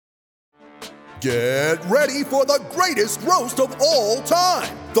Get ready for the greatest roast of all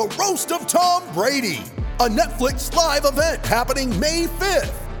time, the Roast of Tom Brady, a Netflix live event happening May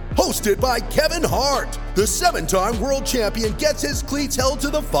 5th. Hosted by Kevin Hart, the 7-time world champion gets his cleats held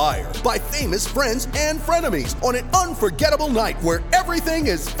to the fire by famous friends and frenemies on an unforgettable night where everything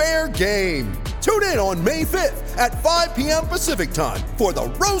is fair game. Tune in on May 5th at 5 p.m. Pacific time for the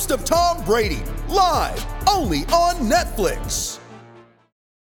Roast of Tom Brady, live only on Netflix.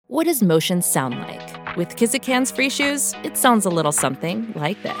 What does motion sound like? With Kizikans free shoes, it sounds a little something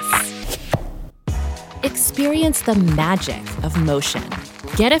like this. Experience the magic of motion.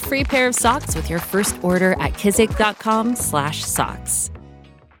 Get a free pair of socks with your first order at kizik.com/socks.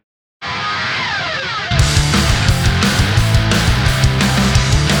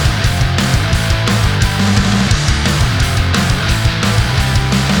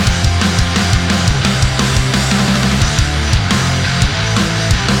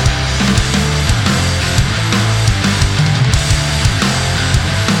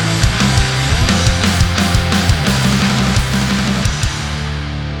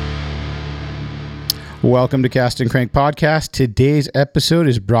 Welcome to Cast and Crank Podcast. Today's episode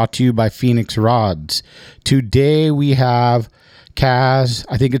is brought to you by Phoenix Rods. Today we have Kaz,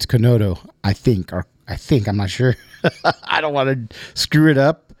 I think it's Kanoto. I think, I'm not sure. I don't want to screw it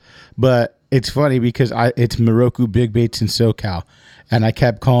up, but it's funny because it's Moroku Big Baits in SoCal, and I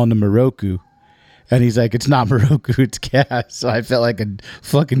kept calling him Moroku, and he's like, it's not Moroku, it's Kaz. So I felt like a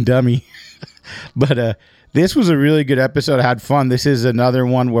fucking dummy. But this was a really good episode. I had fun. This is another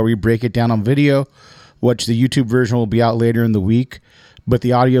one where we break it down on video, which the YouTube version will be out later in the week, but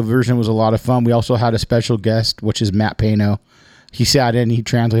the audio version was a lot of fun. We also had a special guest, which is Matt Pano. He sat in, he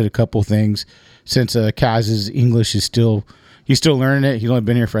translated a couple things since Kaz's English is he's still learning it. He's only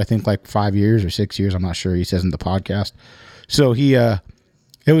been here for, I think, like 5 years or 6 years. I'm not sure. He says in the podcast. So it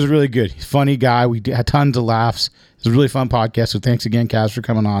was really good. He's a funny guy. We had tons of laughs. It was a really fun podcast. So thanks again, Kaz, for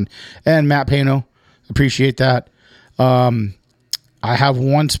coming on. And Matt Pano, appreciate that. I have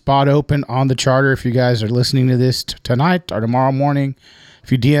one spot open on the charter. If you guys are listening to this tonight or tomorrow morning,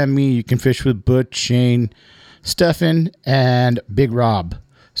 if you DM me, you can fish with Butch, Shane, Stefan, and Big Rob.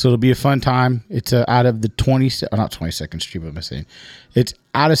 So it'll be a fun time. It's out of the not 22nd Street, what am I saying? It's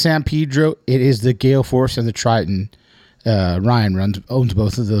out of San Pedro. It is the Gale Force and the Triton. Ryan owns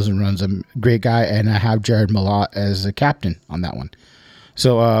both of those and runs them. Great guy. And I have Jared Malott as a captain on that one.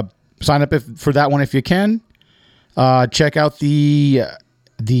 So sign up for that one if you can. Check out the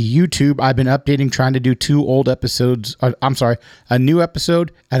YouTube. I've been updating, trying to do 2 old episodes. A new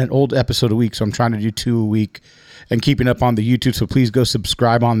episode and an old episode a week. So I'm trying to do 2 a week and keeping up on the YouTube. So please go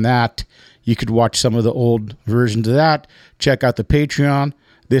subscribe on that. You could watch some of the old versions of that. Check out the Patreon.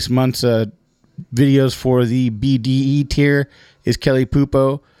 This month's videos for the BDE tier is Kelly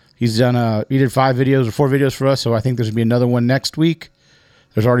Pupo. He's done he did 5 videos or 4 videos for us. So I think there's gonna be another one next week.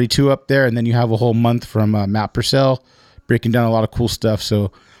 There's already 2 up there, and then you have a whole month from Matt Purcell breaking down a lot of cool stuff.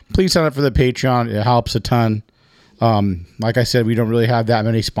 So please sign up for the Patreon. It helps a ton. Like I said, we don't really have that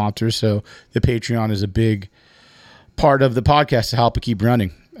many sponsors, so the Patreon is a big part of the podcast to help it keep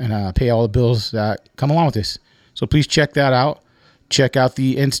running and pay all the bills that come along with this. So please check that out. Check out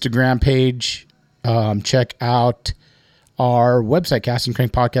the Instagram page. Check out our website,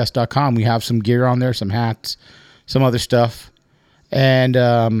 castandcrankpodcast.com. We have some gear on there, some hats, some other stuff. And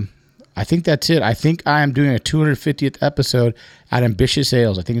I think that's it. I think I am doing a 250th episode at Ambitious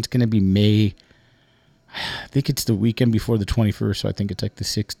Ales. I think it's going to be May. I think it's the weekend before the 21st. So I think it's like the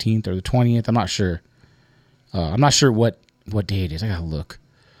 16th or the 20th. I'm not sure. I'm not sure what day it is. I got to look.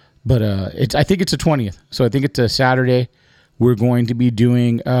 But I think it's the 20th. So I think it's a Saturday. We're going to be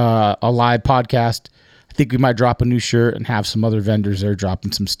doing a live podcast. I think we might drop a new shirt and have some other vendors there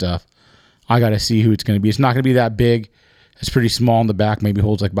dropping some stuff. I got to see who it's going to be. It's not going to be that big. It's pretty small in the back, maybe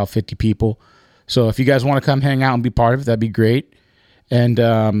holds like about 50 people. So if you guys want to come hang out and be part of it, that'd be great. And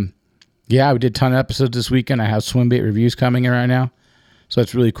we did a ton of episodes this weekend. I have swim bait reviews coming in right now. So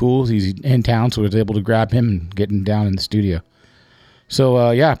that's really cool. He's in town, so I was able to grab him and get him down in the studio.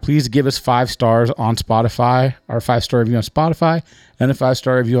 So please give us 5 stars on Spotify, or 5-star review on Spotify, and a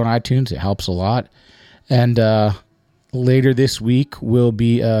 5-star review on iTunes. It helps a lot. And later this week will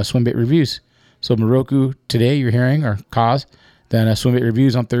be swim bait reviews. So Moroku today you're hearing, or Kaz, then swim bait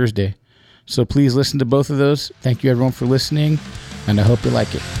reviews on Thursday. So please listen to both of those. Thank you everyone for listening, and I hope you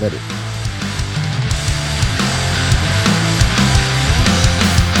like it. Later.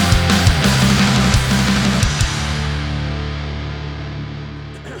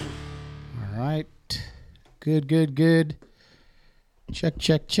 All right. Good. Check.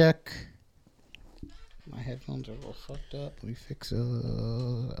 My headphones are all fucked up. Let me fix it.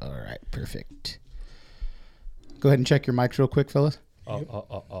 All right, perfect. Perfect. Go ahead and check your mics real quick, fellas.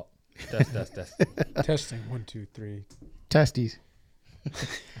 Oh. Test. Testing. 1, 2, 3. Testies.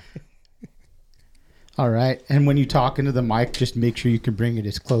 All right. And when you talk into the mic, just make sure you can bring it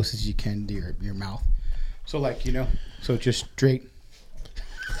as close as you can to your mouth. So like, so just straight.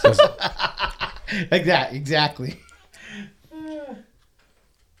 Like that. Exactly. All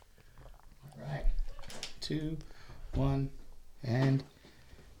right. 2, 1, and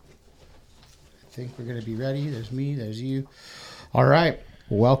I think we're going to be ready. There's me. There's you. All right.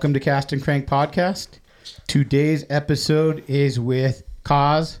 Welcome to Cast and Crank Podcast. Today's episode is with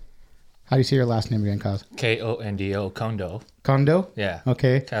Kaz. How do you say your last name again, Kaz? Kondo. Kondo. Kondo? Yeah.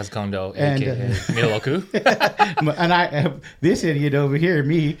 Okay. Kaz Kondo, And, a.k.a. Miroku. And I have this idiot over here,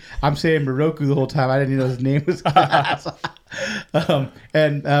 me, I'm saying Moroku the whole time. I didn't even know his name was Kaz.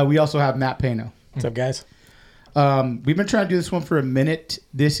 And we also have Matt Pano. What's up, guys? We've been trying to do this one for a minute.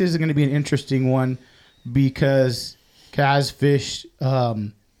 This is going to be an interesting one because Kaz fished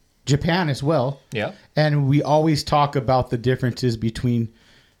Japan as well. Yeah. And we always talk about the differences between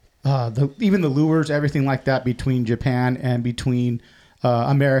even the lures, everything like that between Japan and between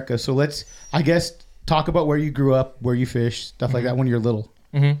America. So let's, I guess, talk about where you grew up, where you fish, stuff like that when you're little.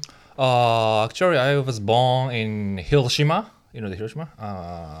 Actually, I was born in Hiroshima. You know the Hiroshima?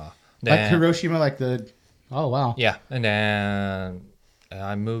 Like Hiroshima, like the... Oh, wow. Yeah. And then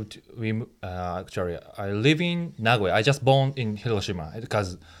I moved... Actually, I live in Nagoya. I just born in Hiroshima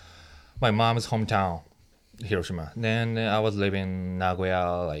because my mom's hometown, Hiroshima. Then I was living in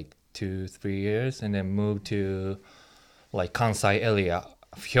Nagoya like 2-3 years and then moved to like Kansai area,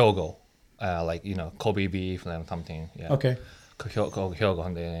 Hyogo. Kobe beef and something. Yeah. Okay. Hyogo.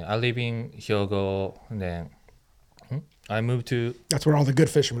 And then I live in Hyogo and then I moved to... That's where all the good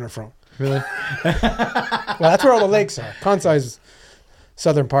fishermen are from. Really? Well, that's where all the lakes are. Kansai's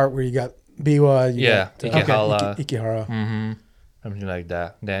southern part where you got Biwa. Ikehara. Something like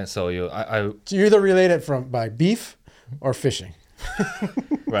that. Then so So you're either related by beef or fishing.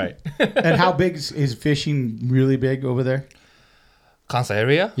 Right. And how big is fishing really big over there? Kansai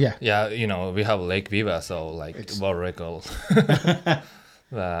area? Yeah. Yeah, we have Lake Biwa, so like vertical.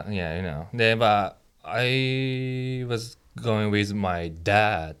 But yeah, but I was going with my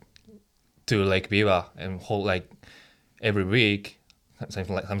dad to Lake Biwa and every week,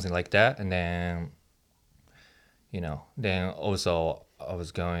 something like that, and then then also I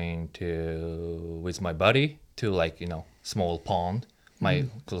was going with my buddy to small pond,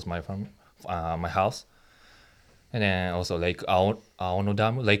 close my farm, my house, and then also Lake Aono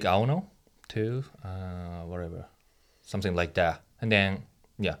Dam, Lake Aono, too, whatever, something like that, and then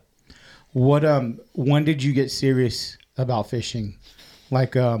yeah. What when did you get serious about fishing,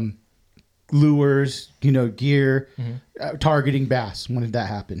 like lures, gear, targeting bass? When did that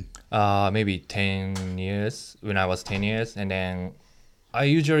happen? Maybe 10 years, when I was 10 years. And then I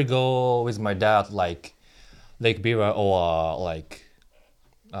usually go with my dad, like Lake Biwa or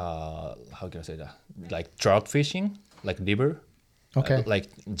how can I say that? Like trout fishing, like river. Okay. Like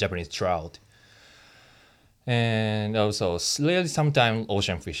Japanese trout. And also sometimes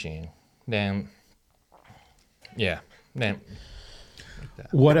ocean fishing. Then, yeah. Then.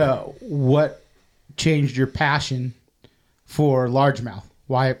 What changed your passion for largemouth?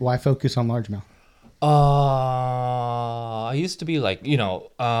 Why focus on largemouth? I used to be I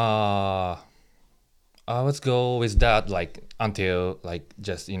was go with that until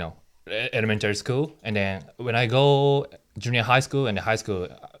just elementary school, and then when I go junior high school and high school,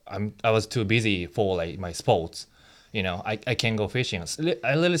 I was too busy for my sports. I can't go fishing.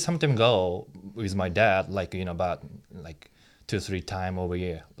 I literally sometimes go with my dad, about 2-3 times over a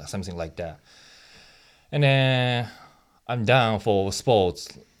year, something like that. And then I'm down for sports,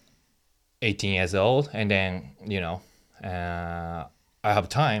 18 years old, and then I have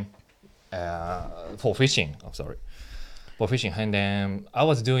time for fishing. For fishing, and then I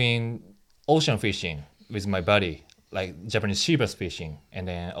was doing ocean fishing with my buddy, like Japanese seabass fishing, and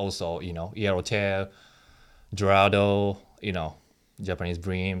then also yellowtail, dorado, Japanese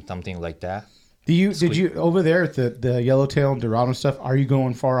bream, something like that. Did you over there at the yellowtail and dorado stuff? Are you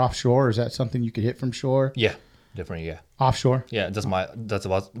going far offshore? Or is that something you could hit from shore? Yeah, definitely. Yeah, offshore. Yeah, that's my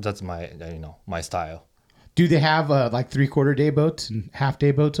my style. Do they have 3/4 day boats and half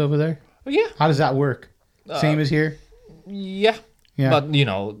day boats over there? Yeah. How does that work? Same as here. Yeah. But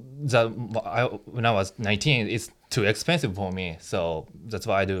when I was 19, it's too expensive for me, so that's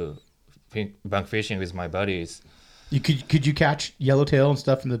why I do bank fishing with my buddies. Could you catch yellowtail and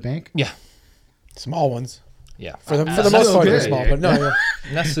stuff in the bank? Yeah. Small ones. Yeah. For the most part, they're small, but no.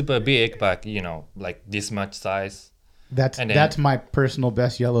 Not super big, but this much size. That's And then- that's my personal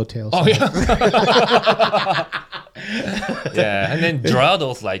best yellowtail. Oh so- yeah. Yeah, and then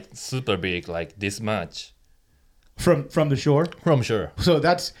Dorado's like super big, like this much. From the shore. From shore. So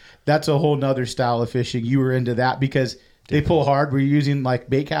that's a whole nother style of fishing. You were into that because they pull hard. Were you using like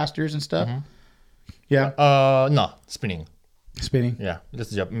bait casters and stuff? Yeah, No, spinning. spinning. Yeah,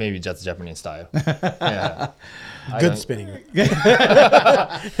 maybe just Japanese style. Yeah. Good spinning. Yeah,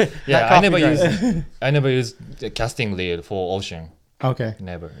 coffee I never used the casting lead for ocean. Okay.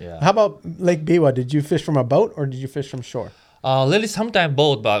 Never. Yeah. How about Lake Biwa? Did you fish from a boat or did you fish from shore? Lately sometimes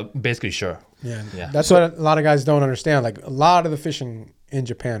boat, but basically shore. Yeah, Yeah. that's what a lot of guys don't understand. Like a lot of the fishing in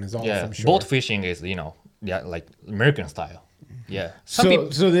Japan is all Yeah, from shore. boat fishing is like American style. Yeah. Some So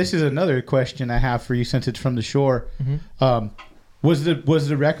people. so this is another question I have for you since it's from the shore. Was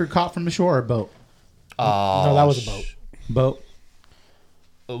the record caught from the shore or boat? No, that was a boat. Boat.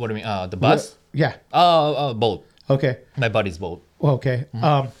 What do you mean? The bus? Yeah. Boat. Okay. My buddy's boat. Okay.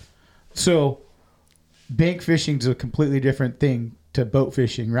 So bank fishing is a completely different thing to boat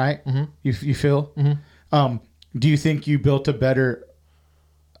fishing, right? You feel? Do you think you built a better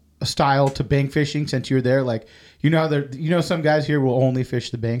style to bank fishing since you're there? Like, some guys here will only fish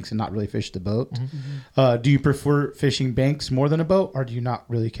the banks and not really fish the boat. Do you prefer fishing banks more than a boat, or do you not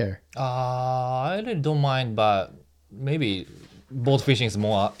really care? I really don't mind, but maybe boat fishing is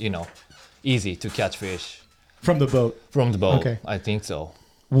more, easy to catch fish From the boat. from the boat. Okay. I think so.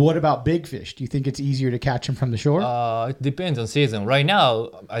 What about big fish? Do you think it's easier to catch them from the shore? It depends on season. Right now,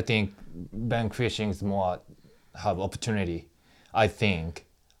 I think bank fishing is more have opportunity. I think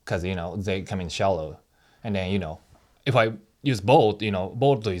because they come in shallow, and then if I use boat,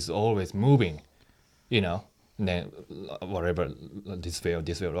 boat is always moving, and then whatever this way,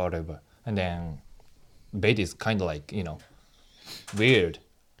 whatever, and then bait is kind of like weird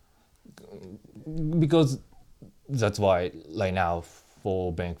because that's why right now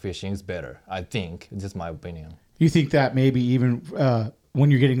for bank fishing is better. I think this is my opinion. You think that maybe even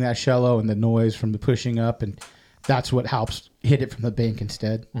when you're getting that shallow and the noise from the pushing up, and that's what helps hit it from the bank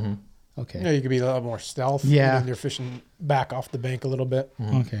instead? Okay. Yeah, you could be a lot more stealth. Yeah. And you're fishing back off the bank a little bit.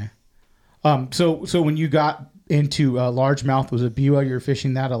 Okay. So when you got into largemouth, was it biwa? You were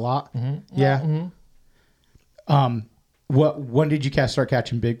fishing that a lot? Yeah. When did you start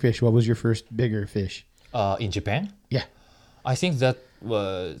catching big fish? What was your first bigger fish? In Japan, Yeah. I think that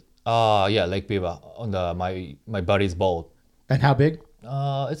was Lake Biwa on my buddy's boat. And how big?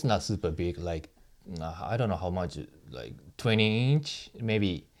 It's not super big. Like I don't know how much. Like 20-inch,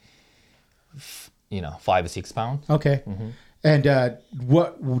 maybe 5 or 6 pounds. Okay. And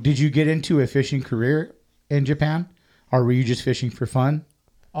what did you get into a fishing career in Japan, or were you just fishing for fun?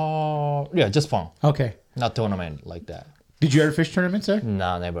 Yeah, just fun. Okay. Not tournament like that. Did you ever fish tournaments there?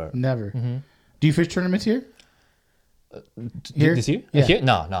 No, never. Never. Do you fish tournaments here? Here? This year? Yeah. Here?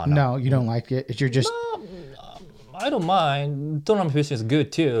 No. No, you don't like it. You're just I don't mind. Tournament fishing is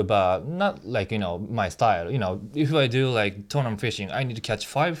good too, but not like my style. If I do like tournament fishing, I need to catch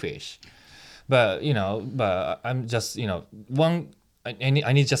 5 fish. But I'm just one. I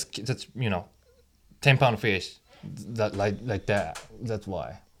need just 10-pound fish, that like that. That's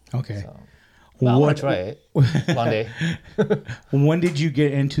why. okay. But I want What- to try it one day. When did you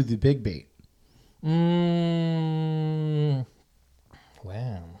get into the big bait?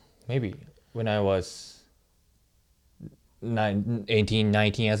 Well, maybe when I was 18,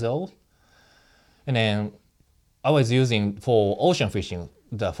 19 years old. And then I was using for ocean fishing,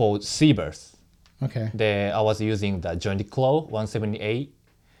 for seabirds. Okay. I was using the Joint Claw 178.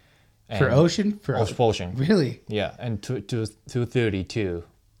 For and- ocean? For ocean. Really? Yeah, and 232,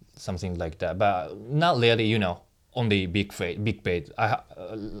 something like that. But not really, only big bait.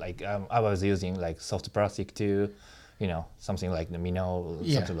 I was using like soft plastic too, something like the minnow,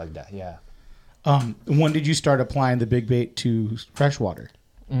 Yeah. something like that. Yeah. When did you start applying the big bait to freshwater?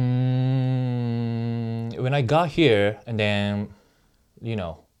 When I got here, and then,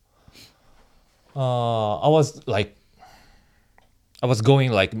 I was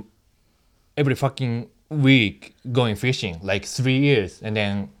going like every fucking week going fishing, like 3 years, and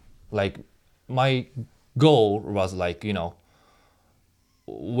then like my goal was like how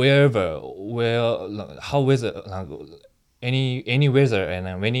weather, any weather and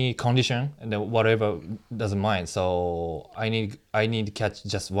any condition and then whatever doesn't mind. So I need to catch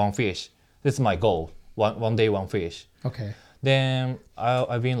just one fish. This is my goal. One day, one fish. Okay. Then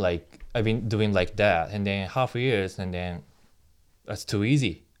I've been doing like that, and then half years, and then that's too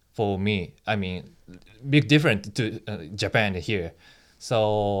easy for me. I mean, big difference to Japan here.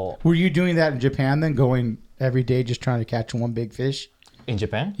 So Were you doing that in Japan then, going every day just trying to catch one big fish? in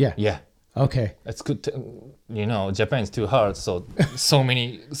Japan, Yeah. yeah, Okay. It's good. Japan is too hard. So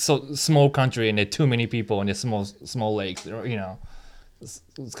small country and there too many people and there's small lakes.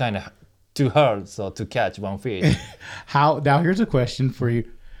 It's kind of too hard. So to catch one fish. Now here's a question for you.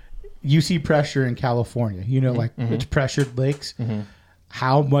 You see pressure in California. It's pressured lakes.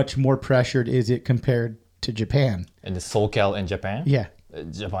 How much more pressured is it compared to Japan? And the SoCal in Japan. Yeah.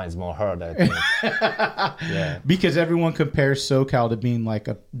 Japan is more hard, I think. Yeah. Because everyone compares SoCal to being like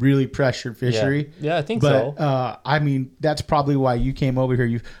a really pressured fishery. Yeah, I think but, so. That's probably why you came over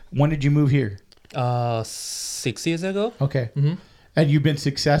here. When did you move here? 6 years ago. Okay. And you've been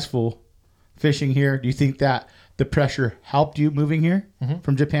successful fishing here. Do you think that the pressure helped you moving here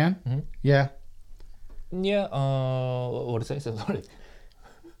from Japan? Yeah. Yeah. What did I say? Sorry.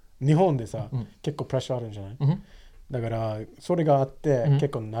 日本でさ、結構プレッシャーあるんじゃない、だからそれがあって、結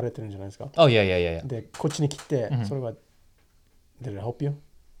構慣れてるんじゃないですか。 Oh yeah. でこっちに来て、それが Did it help you?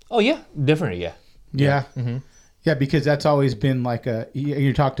 Oh yeah, definitely yeah. Yeah. Yeah, because that's always been like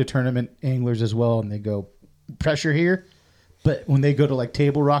you talk to tournament anglers as well and they go pressure here, but when they go to like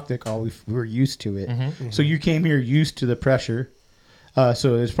Table Rock, they go, we're used to it. So you came here used to the pressure,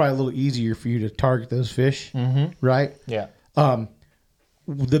 so it's probably a little easier for you to target those fish, right? Yeah.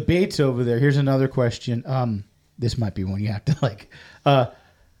 The baits over there. Here's another question. This might be one you have to like.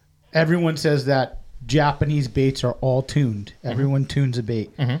 Everyone says that Japanese baits are all tuned. Everyone tunes a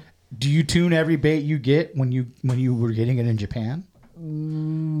bait. Do you tune every bait you get when you were getting it in Japan?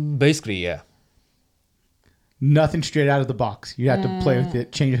 Basically, yeah. Nothing straight out of the box. You have to play with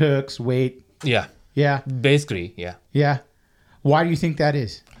it, change hooks, weight. Yeah. Yeah. Basically, yeah. Yeah. Why do you think that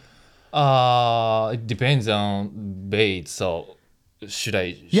is? It depends on bait. So, should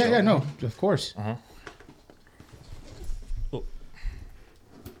I? Yeah, no, of course.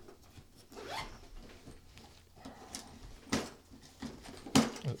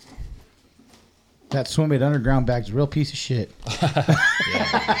 That Swim It Underground bag's a real piece of shit.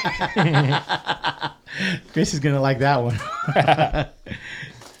 Chris is going to like that one.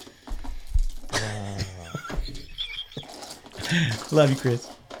 Love you, Chris.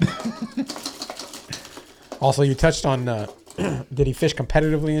 Also, you touched on did he fish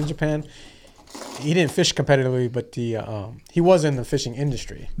competitively in Japan? He didn't fish competitively, but he was in the fishing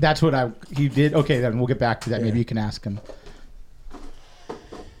industry. That's what he did. Okay, then we'll get back to that. Maybe you can ask him.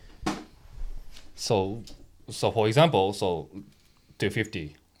 So for example,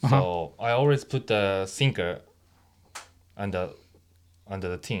 250. So I always put the sinker under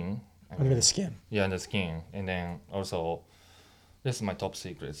the tin. Under the skin. Yeah, under the skin, and then also this is my top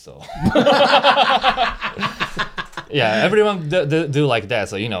secret. So yeah, everyone do like that.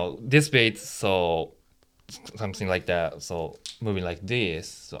 So this bait, so something like that. So moving like this.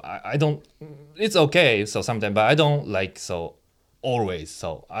 So I don't. It's okay. So sometimes, but I don't like so. Always.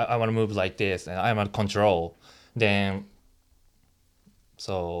 So I want to move like this and I want to control. Then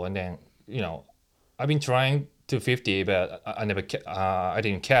I've been trying 250, but I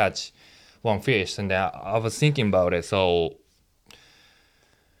didn't catch one fish. And then I was thinking about it. So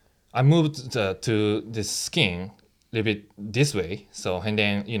I moved to this skin a little bit this way. So, and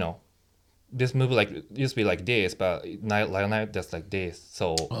then, this move used to be like this, but now just like this.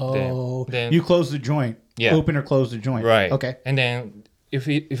 So then you close the joint. Yeah. Open or close the joint. Right. Okay. And then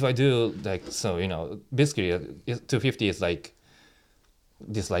if I do like so, basically 250 is like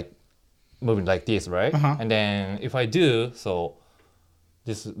this, like moving like this, right? And then if I do so,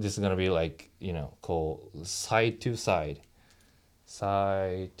 this is gonna be like called side to side,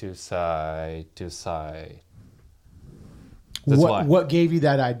 side to side to side. That's why. What gave you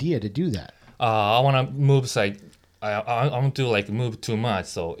that idea to do that? I want to move side. I want to like move too much.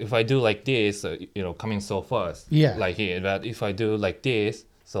 So if I do like this, coming so fast, like here. But if I do like this,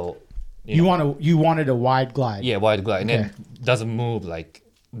 so you wanted a wide glide. Yeah, wide glide, and then doesn't move like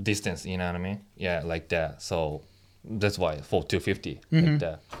distance. You know what I mean? Yeah, like that. So that's why for 250 like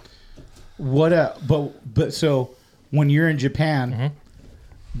that. But so when you're in Japan,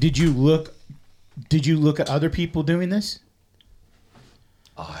 did you look at other people doing this?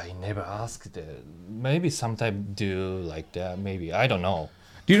 I never asked it. Maybe sometimes do like that. Maybe I don't know.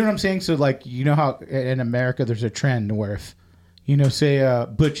 Do you know what I'm saying? So like how in America there's a trend where if say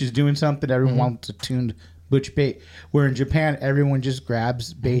Butch is doing something, everyone wants a tuned Butch bait. Where in Japan everyone just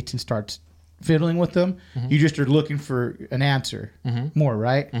grabs baits and starts fiddling with them. You just are looking for an answer more,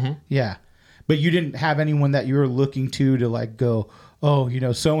 right? Yeah, but you didn't have anyone that you were looking to like go, oh,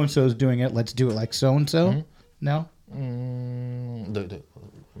 so and so's doing it. Let's do it like so and so. No.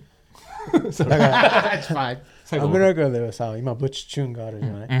 That's fine. アメリカではさ、今ブッチチューンがあるじゃ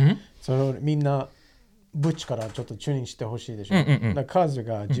ない、そのみんなブチからちょっとチューニングしてほしいでしょ。だからカズ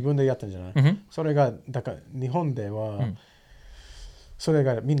が自分でやったんじゃない、それが、だから日本では、それ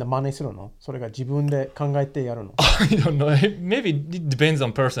がみんな真似するの？それが自分で考えてやるの？ I don't know. Maybe it depends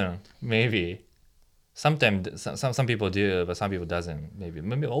on person. Maybe. Sometimes some people do, but some people doesn't.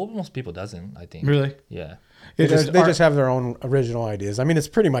 Maybe almost people doesn't. I think. Really? Yeah. They just have their own original ideas. I mean, it's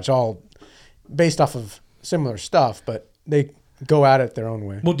pretty much all based off of similar stuff, but they go at it their own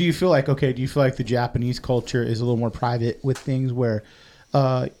way. Well, do you feel like the Japanese culture is a little more private with things where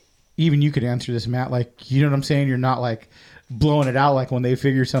even you could answer this, Matt, like, you know what I'm saying? You're not like blowing it out. Like when they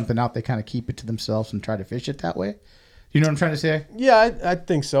figure something out, they kind of keep it to themselves and try to fish it that way. You know what I'm trying to say? Yeah, I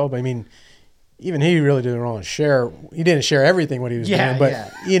think so. But I mean, even he really didn't want to share. He didn't share everything what he was doing,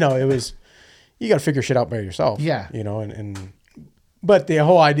 but you know, it was, you got to figure shit out by yourself. Yeah. You know, but the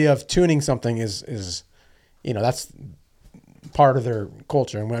whole idea of tuning something is, you know, that's part of their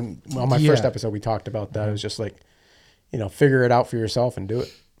culture. And when on my first episode we talked about that, it was just like, you know, figure it out for yourself and do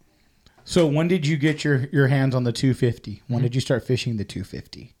it. So when did you get your hands on the 250? When did you start fishing the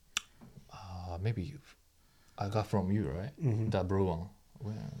 250? Maybe I got from you, right? That blue one.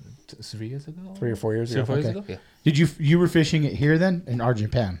 3 years ago? 3 or 4 years ago. 3 or 4 years ago? Yeah. Did you were fishing it here then in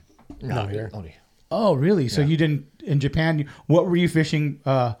Japan? No, here. Only. Oh, really? So you didn't in Japan? What were you fishing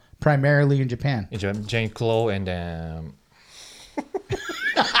primarily in Japan? In Jane Claw and then.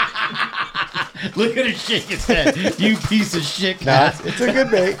 Look at him shake his head. You piece of shit. Nah, it's a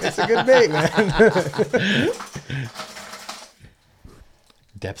good bait. It's a good bait, man.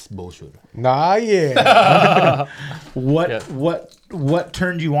 Depth bullshit. Nah, yeah. What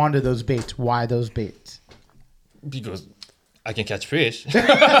turned you on to those baits? Why those baits? Because I can catch fish.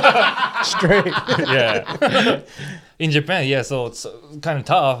 Straight. Yeah. In Japan, yeah, so it's kind of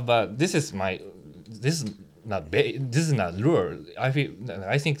tough, but this is not bait. This is not lure. I think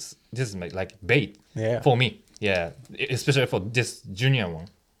this is like bait for me. Yeah, especially for this junior one.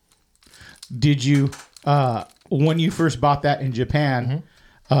 Did you when you first bought that in Japan?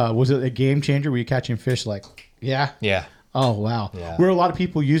 Was it a game changer? Were you catching fish like? Yeah. Yeah. Oh wow. Yeah. Were a lot of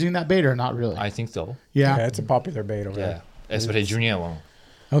people using that bait or not really? I think so. Yeah. Yeah, it's a popular bait over there. Yeah, especially junior one.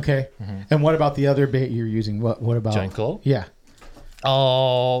 Okay. And what about the other bait you're using? What about Joint claw? Yeah.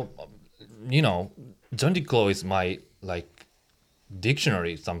 You know, Joint claw is my like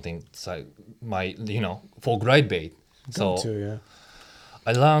dictionary something. It's like my for glide bait. So Too, yeah.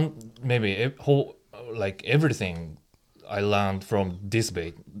 I learned maybe like everything. I learned from this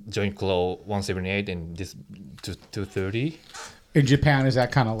bait, Joint Claw 178 and this 230. In Japan, is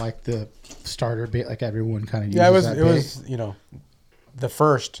that kind of like the starter bait? Like everyone kind of uses that it was you know, the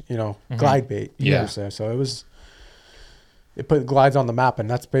first glide bait. Yeah. So it put glides on the map, and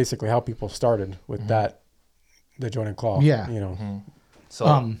that's basically how people started with the Joint and Claw. Yeah. You know.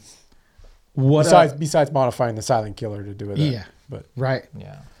 So what besides modifying the Silent Killer to do with that. Yeah. But right.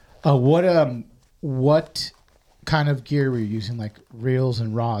 yeah. What kind of gear were you using, like reels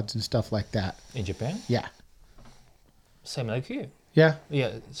and rods and stuff like that? In Japan, Yeah. same like here. Yeah.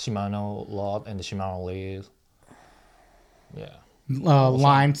 Yeah, Shimano rod and the Shimano reel. Yeah.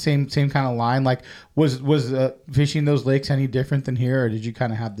 Line, same kind of line. Like, was fishing those lakes any different than here, or did you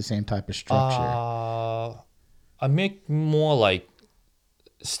kind of have the same type of structure? I make more like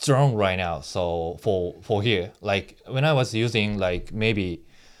strong right now. So for here, like when I was using like maybe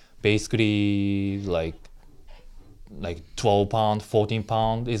basically like 12 pound, 14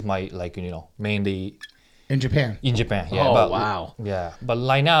 pound is my like mainly In Japan. in Japan. Yeah. Oh, but, wow. Yeah, but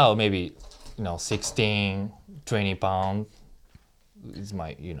like now maybe 16, 20 pound is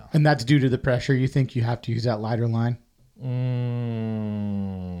my And that's due to the pressure. You think you have to use that lighter line?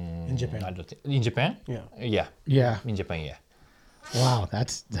 in Japan. I don't think in Japan. Yeah. Yeah. Yeah. In Japan, yeah. Wow,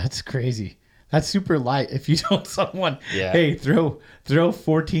 that's crazy. That's super light. If you told someone, Yeah. hey, throw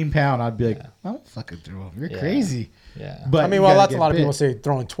 14 pound, I'd be like, I don't fucking throw them. You're crazy. Yeah. But I mean, you well, gotta that's a get lot of bit. people say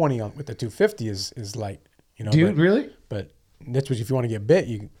throwing 20 on with the 250 is light. Dude, really? But that's what if you want to get bit,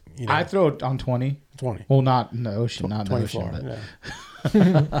 you know, I throw it on 20. 20. Well, not in the ocean, not in the ocean. 24.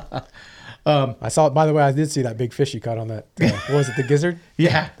 But Yeah. I saw it. By the way, I did see that big fish you caught on that. What was it, the gizzard?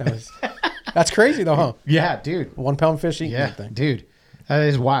 yeah. That's crazy though, huh? Yeah, dude. 1 pound fish eating Yeah, that thing. dude. That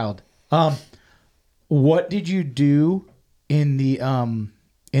is wild. What did you do in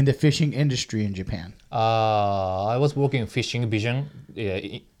the fishing industry in Japan? I was working in fishing vision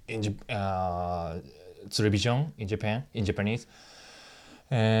in Tsuruvision in Japan, in Japanese.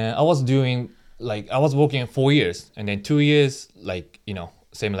 And I was working 4 years, and then 2 years,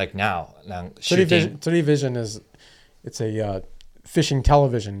 same like now. Shooting. Tsuruvision it's a fishing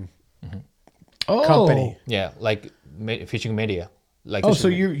television Oh, company. Yeah, like fishing media. Like Oh, so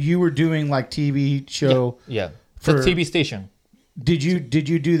fishing. you were doing like TV show. Yeah. For- For TV station. Did you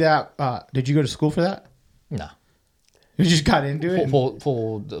do that? Did you go to school for that? No. You just got into it?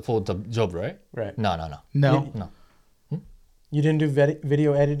 For the job, right? Right. No. No. You didn't do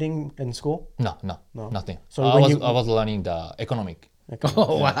video editing in school? No. No. Nothing. So I when was you- I was learning the economic.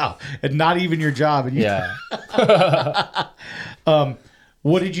 Oh wow! And not even your job. And you, Yeah.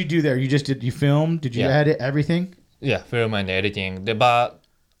 What did you do there? You filmed? Did you Yeah. edit everything? Yeah, film and editing. But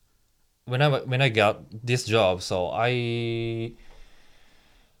when I got this job, so I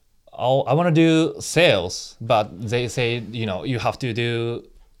want to do sales, but they say you have to do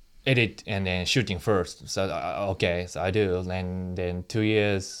edit and then shooting first. So okay, so I do, and then 2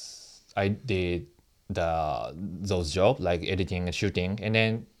 years I did those jobs like editing and shooting, and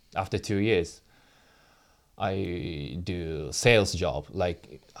then after 2 years I do sales job.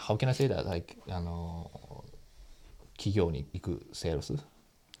 Like how can I say that? Like 企業に行く sales.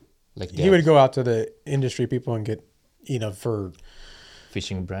 Like He would go out to the industry people and get, for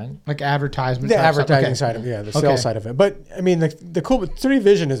fishing brand. Like advertisement? the type stuff? advertising Okay. side of the Okay. sales side of it. But I mean, the cool 3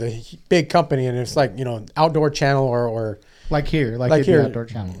 Vision is a big company, and it's like outdoor channel or Like here, like Like at the here. outdoor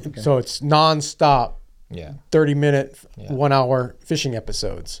channel. Okay. so it's nonstop Yeah. 30-minute, Yeah. 1 hour fishing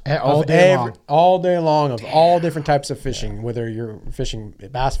episodes All of day long. all day long of all different types of fishing. Whether you're fishing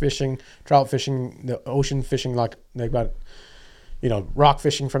bass fishing, trout fishing, the ocean fishing, like they've got rock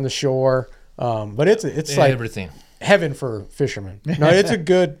fishing from the shore. But it's like Everything. heaven for fishermen. No, it's a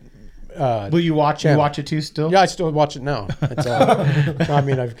good. Will you watch? You channel. watch it too? Still? Yeah, I still watch it now. It's, I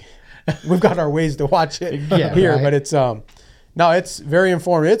mean, we've got our ways to watch it Yeah, here, right. but it's no, it's very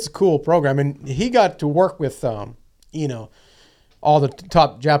informative. It's a cool program, and he got to work with all the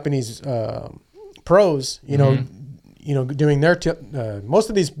top Japanese pros. Doing their most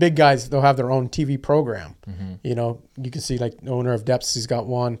of these big guys, they'll have their own TV program. You can see like the owner of Depths, he's got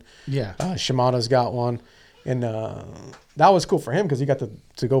one. Yeah. Shimano's got one, and that was cool for him because he got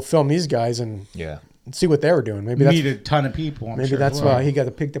to go film these guys and Yeah. see what they were doing. Maybe that's Meet a ton of people. I'm maybe sure, that's as well. why he got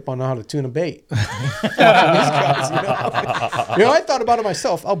picked up on how to tune a bait. These guys, I thought about it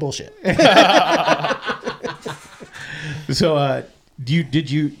myself. I'll bullshit. So, did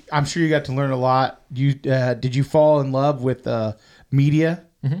you? I'm sure you got to learn a lot. Did you fall in love with media?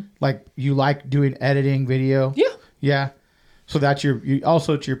 Like you like doing editing, video? Yeah. Yeah. So that's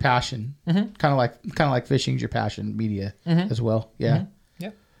also it's your passion. Kind of like fishing's your passion, media as well. Yeah.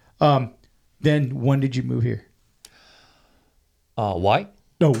 Yeah. Then when did you move here? Why?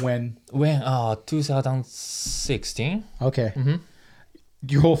 No, when? When 2016. Okay.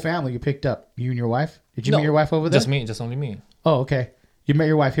 Your whole family you picked up. You and your wife. Did you meet your wife over there? Just me. Just only me. Oh, okay. You met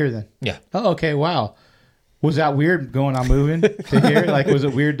your wife here then? Yeah. Oh, okay. Wow. Was that weird going on moving to here? Like, was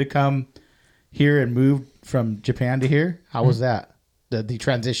it weird to come here and move from Japan to here? How was that? The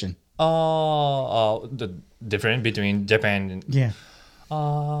transition? The difference between Japan and Yeah.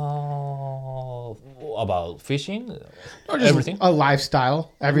 about fishing, Or just everything. a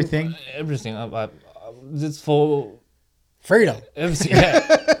lifestyle, everything. Everything. It's for Freedom. everything.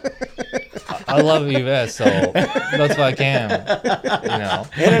 Yeah. I love US, so that's why I can.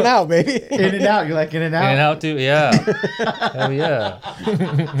 In and out, baby. In and out. You like in and out? And how to, yeah. Hell yeah.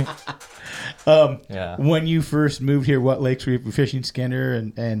 Yeah. When you first moved here, what lakes were you fishing? Skinner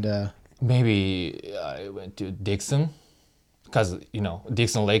and Maybe I went to Dixon, because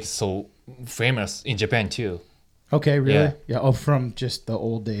Dixon Lake is so famous in Japan too. okay, really? Yeah. Yeah. Oh, from just the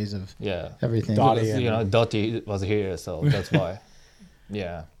old days of Yeah. everything. Dottie. Because, Dottie was here, so that's why.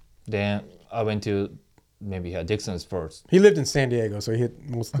 Yeah. Then I went to maybe Dixon's first. He lived in San Diego, so he hit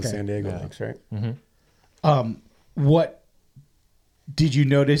most of the Okay. San Diego lakes, right? What did you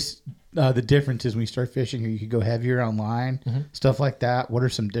notice the differences when you start fishing? Or you could go heavier on line, stuff like that. What are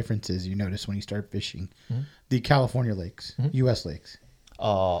some differences you notice when you start fishing the California lakes, U.S. lakes?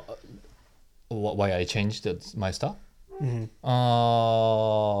 Why I changed my stuff?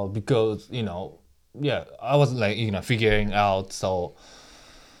 Because I was like figuring out, so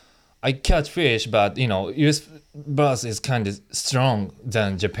I catch fish, but US bass is kind of strong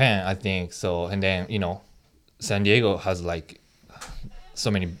than Japan, I think. So and then San Diego has like so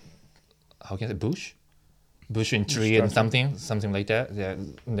many, how can I say, bush and tree and something like that. Yeah,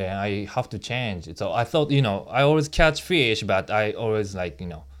 then I have to change it. So I thought I always catch fish, but I always like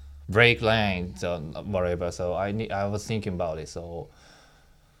break line, so whatever. So I was thinking about it. So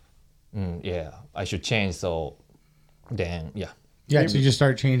yeah, I should change. So then yeah. Yeah, so you just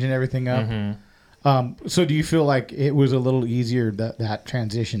start changing everything up. So do you feel like it was a little easier that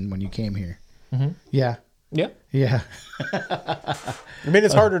transition when you came here? Yeah. Yeah. Yeah. I mean,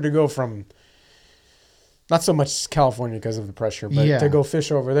 it's harder to go from, not so much California because of the pressure, but Yeah. to go fish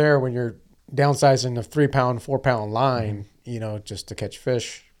over there when you're downsizing a 3 pound, 4 pound line, you know, just to catch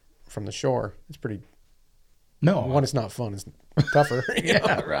fish from the shore, it's pretty. No, One, it's not fun. It's tougher. You know?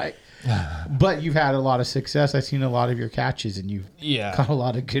 yeah, right. But you've had a lot of success. I've seen a lot of your catches, and you've Yeah. caught a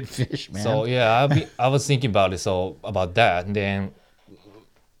lot of good fish, man. So yeah, I was thinking about it. So about that, and then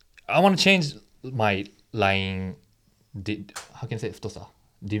I want to change my line. How can I say 太さ?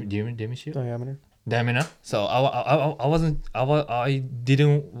 Dimension? Diameter. Diameter. So I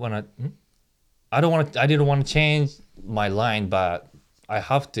didn't wanna. I didn't want to change my line, but I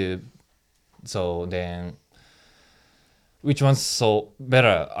have to. So then, which one's so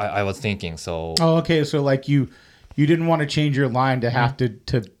better? I was thinking. So oh, okay. So like you didn't want to change your line to have to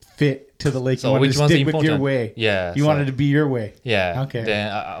fit to the lake. So you wanted which to one's stick with your important? way. Yeah, You so- wanted to be your way. Yeah. Okay. Then,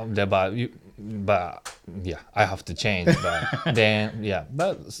 but yeah, I have to change. But then, yeah,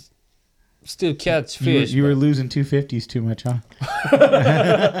 but still catch fish. You were losing 250s too much, huh?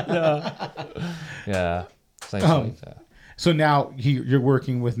 yeah. Essentially, So now you're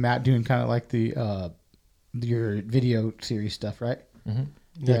working with Matt doing kind of like the your video series stuff, right? Mm-hmm.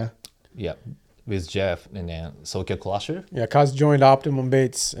 Yeah. yeah, with Jeff and then Soka Clasher. Yeah, Kaz joined Optimum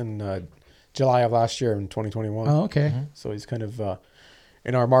Baits in July of last year in 2021. Oh, okay. So he's kind of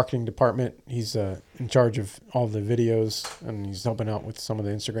in our marketing department. He's in charge of all the videos, and he's helping out with some of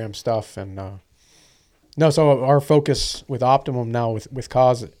the Instagram stuff. And so our focus with Optimum now with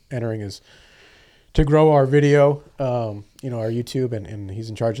Kaz entering is to grow our video, our YouTube, and he's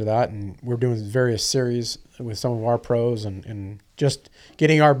in charge of that. And we're doing various series with some of our pros and just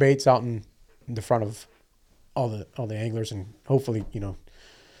getting our baits out in the front of all the anglers, and hopefully,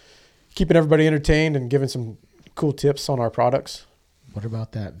 keeping everybody entertained and giving some cool tips on our products. What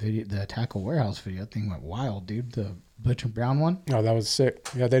about that video, the Tackle Warehouse video? That thing went wild, dude. The Butch and Brown one. Oh, that was sick.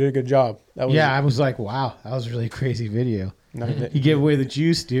 Yeah, they did a good job. That was, Yeah, I was like, wow, that was a really crazy video. No, You gave away the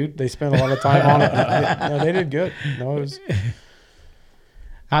juice, dude. they spent a lot of time on it. They did good. No, it was.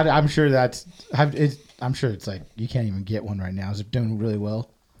 I'm sure I'm sure it's like you can't even get one right now. Is it doing really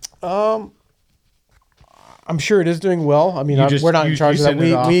well? I'm sure it is doing well. I mean, we're not in charge of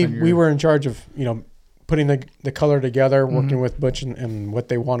that. We were in charge of putting the color together, working with Butch and what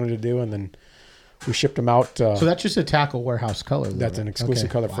they wanted to do, and then we shipped them out. So that's just a Tackle Warehouse color. Though, That's an right? exclusive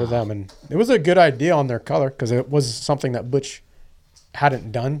Okay. color for Wow. them, and it was a good idea on their color because it was something that Butch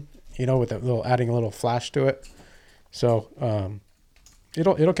hadn't done. With adding a little flash to it. So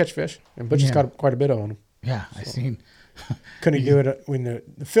it'll catch fish, and Butch has Yeah. got quite a bit on him. Yeah, I seen. Couldn't do it when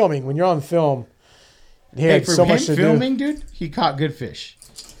the filming. When you're on film, he Hey, had for so him much to filming, dude, he caught good fish.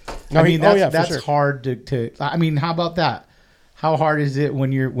 do. I mean, that's for that's sure. hard to. I mean, how about that? How hard is it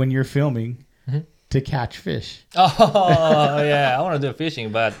when you're filming to catch fish? Oh yeah, I want to do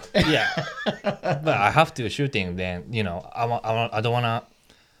fishing, but yeah, but I have to shooting. Then I don't want to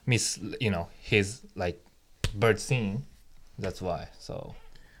miss his like bird scene. That's why. So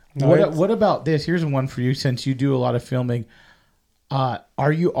What about this? Here's one for you. Since you do a lot of filming,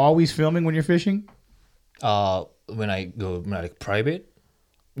 are you always filming when you're fishing? when I go like private,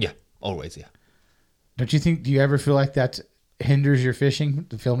 yeah, always, yeah. Don't you think? Do you ever feel like that hinders your fishing,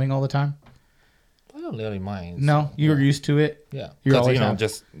 the filming all the time? I don't really mind. No, you're used to it. Yeah, You're because always you know, have-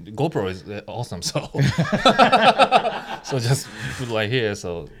 just GoPro is awesome. So, so just put like here.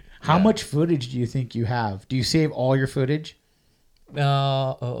 So, How yeah. much footage do you think you have? Do you save all your footage?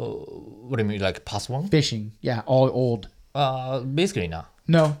 What do you mean, like past one? Fishing, yeah, all old. Basically, no.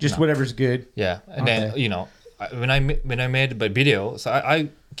 No, just whatever's good. Yeah, and then Okay. when I made the video, so I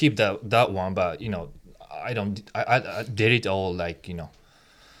keep that one, but I don't I delete all like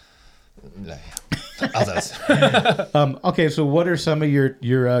others. Okay, so what are some of your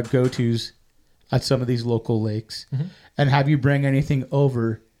go-tos at some of these local lakes? Mm-hmm. And have you bring anything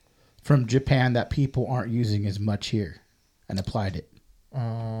over from Japan that people aren't using as much here and applied it?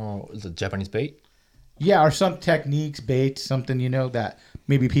 The Japanese bait. Yeah, or some techniques, baits, something that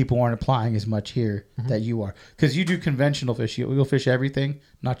maybe people aren't applying as much here Mm-hmm. that you are. Because you do conventional fish. You'll fish everything,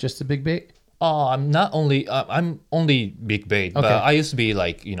 not just the big bait. I'm only big bait, but Okay. I used to be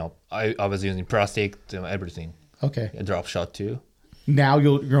like I was using plastic to everything. Okay. A drop shot too. Now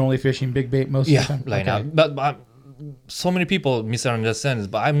you're only fishing big bait most of the time? Like Okay. now. But so many people misunderstand this.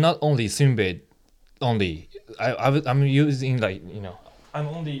 But I'm not only swim bait only. I'm using I'm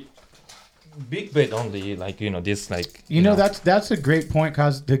only big bait only. This That's a great point,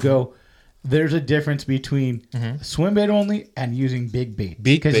 cause to go. There's a difference between swim bait only and using big bait. Mm-hmm.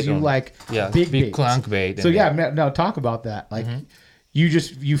 Big because bait you only. like Yeah, big big baits. clank bait So and yeah, no, talk about that. Like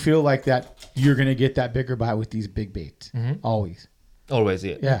you feel like that you're gonna get that bigger bite with these big baits always. always,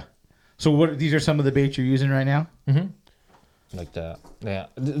 yeah. Yeah. So what? These are some of the baits you're using right now. Like that. Yeah,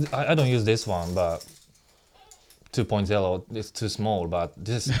 I don't use this one, but 2.0 is too small. But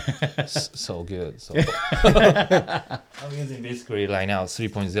this is so good. So I'm using basically right now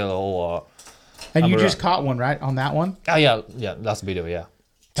 3.0 or. And you Amara. just caught one, right, on that one? Oh yeah, last video, yeah.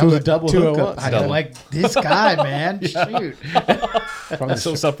 That was a double two at hookup. once. I Double. like this guy, man. Shoot. I'm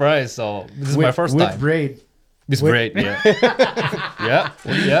so surprised. So this is my first with time. braid. With braid, yeah.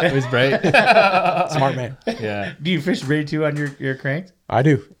 yeah, with braid. Smart man. Yeah. Do you fish braid too on your cranks? I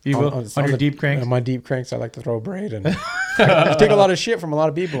do. You will? On your deep cranks? On my deep cranks, I like to throw braid, and I take a lot of shit from a lot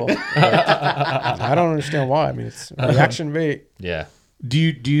of people. I don't understand why. I mean, it's a reaction bait. Yeah. Do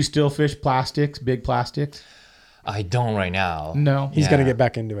you still fish plastics, big plastics? I don't right now. No. He's gonna Yeah. get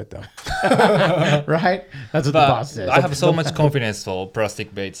back into it though. Right? That's what the But boss says. I have so much confidence for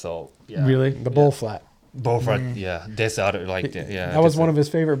plastic bait, so yeah. Really? The bull flat. Both are, yeah. That's other like yeah. That was one of his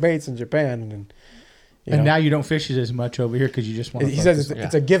favorite baits in Japan, and you And know, now you don't fish it as much over here because you just want to. he says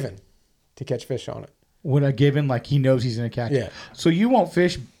it's a given to catch fish on it. When a given, like he knows he's going to catch Yeah. it. So you won't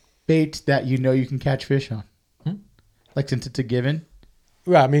fish baits that you know you can catch fish on. Like since it's a given.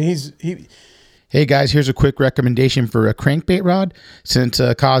 Well, I mean, he. Hey guys, here's a quick recommendation for a crankbait rod. Since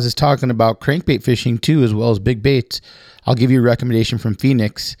Kaz is talking about crankbait fishing too, as well as big baits, I'll give you a recommendation from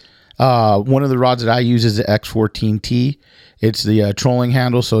Phoenix. One of the rods that I use is the X14T. It's the trolling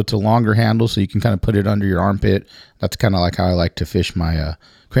handle, so it's a longer handle, so you can kind of put it under your armpit. That's kind of like how I like to fish my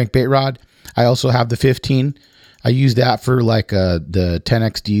crankbait rod. I also have the 15. I use that for like the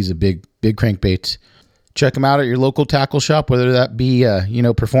 10XDs, the big crankbaits. Check them out at your local tackle shop, whether that be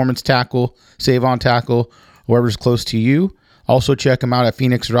Performance Tackle, Save On Tackle, whoever's close to you. Also check them out at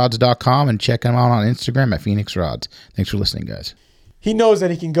phoenixrods.com and check them out on Instagram at phoenixrods. Thanks for listening, guys. He knows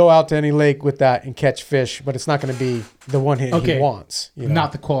that he can go out to any lake with that and catch fish, but it's not going to be the one hit he wants. You know?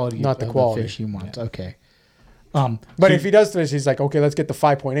 Not the quality. Not the of quality. The fish he wants. Yeah. Okay. But if he does fish, he's like, okay, let's get the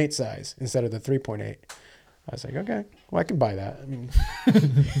 5.8 size instead of the 3.8. I was like, okay, well, I can buy that. I mean,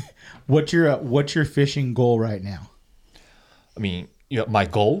 what's your fishing goal right now? I mean, my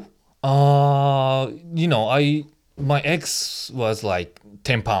goal. My ex was like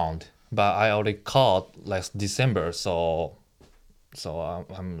 10 pound, but I already caught last December, so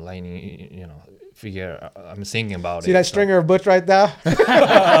I'm lining, figure. I'm thinking about see it. that stringer of butch right there?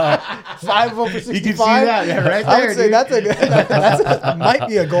 5 over 65. You can see that, yeah, right I there, would say dude. that might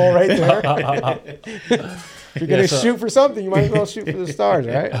be a goal right there. If you're gonna shoot for something, you might as well shoot for the stars,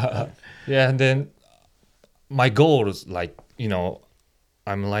 right? Yeah, and then my goal is like,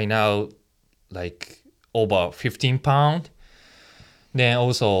 I'm right now like over 15 pound. Then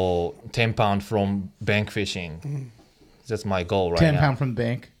also 10 pound from bank fishing. That's my goal right now. 10 pound from the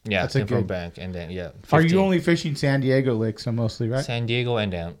bank. Yeah, That's 10 a from good. bank, and then 15. Are you only fishing San Diego lakes mostly, right? San Diego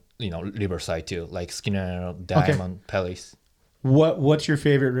and then Riverside too, like Skinner, Diamond, Palace. What's your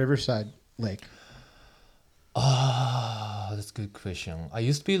favorite Riverside lake? That's a good question. I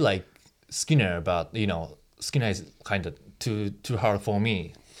used to be like Skinner, but Skinner is kind of too hard for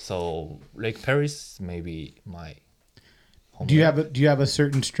me. So Lake Paris maybe my home. Do you have a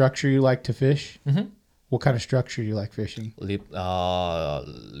certain structure you like to fish? Mm-hmm. What kind of structure you like fishing? lipless,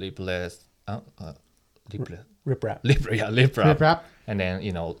 Rip rap. lip Rip wrap? and then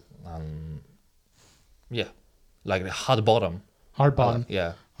like the hard bottom. Hard bottom.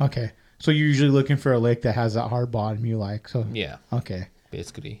 Yeah, Okay. So you're usually looking for a lake that has that hard bottom you like. So yeah, okay.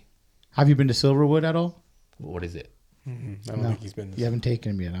 basically. Have you been to Silverwood at all? What is it? I don't think he's been. You haven't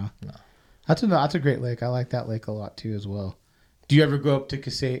taken him yet, huh? No. That's a great lake. I like that lake a lot too as well. Do you ever go up to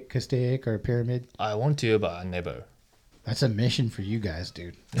Castaic or Pyramid? I want to, but I never. That's a mission for you guys,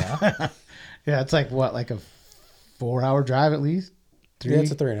 dude. Yeah. Yeah, it's like what, like a 4-hour drive at least? Yeah,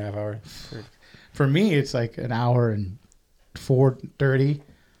 it's a 3.5 hour. For me, it's like an hour and 4:30.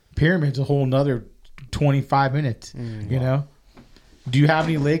 Pyramid's a whole nother 25 minutes. You know. Do you have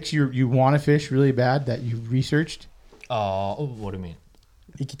any lakes you want to fish really bad that you've researched? What do you mean?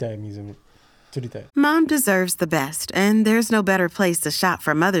 Ikitai means turitai. Mom deserves the best, and there's no better place to shop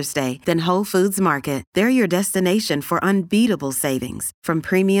for Mother's Day than Whole Foods Market. They're your destination for unbeatable savings, from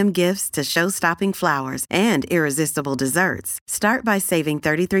premium gifts to show-stopping flowers and irresistible desserts. Start by saving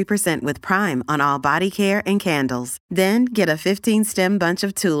 33% with Prime on all body care and candles. Then get a 15-stem bunch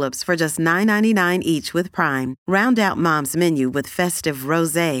of tulips for just $9.99 each with Prime. Round out Mom's menu with festive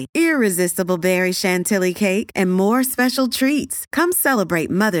rosé, irresistible berry chantilly cake, and more special treats. Come celebrate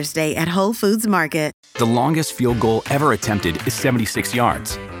Mother's Day at Whole Foods Market. The longest field goal ever attempted is 76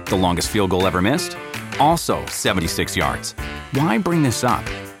 yards. The longest field goal ever missed? Also 76 yards. Why bring this up?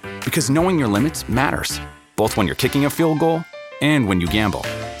 Because knowing your limits matters, both when you're kicking a field goal and when you gamble.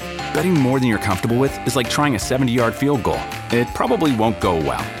 Betting more than you're comfortable with is like trying a 70-yard field goal. It probably won't go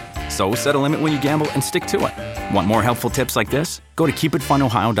well. So set a limit when you gamble and stick to it. Want more helpful tips like this? Go to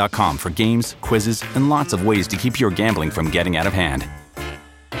keepitfunohio.com for games, quizzes, and lots of ways to keep your gambling from getting out of hand.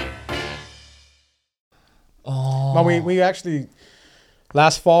 Well, we actually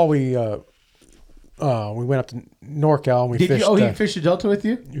last fall we went up to NorCal and we fished. He fished the Delta with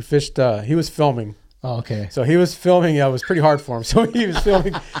you? We fished. He was filming. Oh, okay. So he was filming. It was pretty hard for him. So he was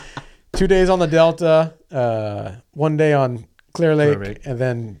filming 2 days on the Delta, 1 day on Clear Lake, and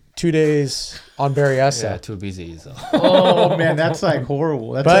then 2 days on Berryessa. Yeah, too busy. So. Oh man, that's like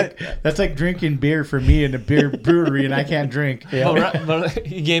horrible. That's like drinking beer for me in a beer brewery, and I can't drink. Yeah. But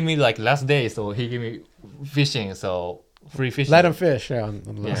he gave me like last day, so he gave me fishing, so free fishing. Let him fish. Yeah, on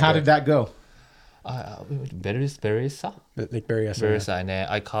the last How day. did that go? Berryessa. Lake Berryessa. Berryessa, and then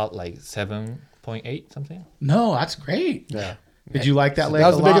I caught like 7.8 something. No, that's great. Yeah. Did you like that lake? That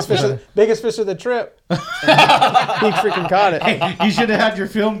was a the lot? biggest fish of the trip. He freaking caught it. Hey, you should have had your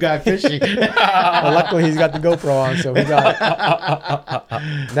film guy fishing. Well, luckily he's got the GoPro on, so he got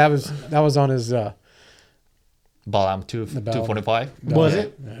it. That was on his Balam 245. Was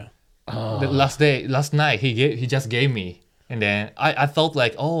it? Yeah. The last night he just gave me, and then I felt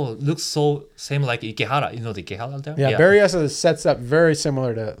like, oh, looks so same like Ikehara. You know the Ikehara there? Yeah, Berryessa sets up very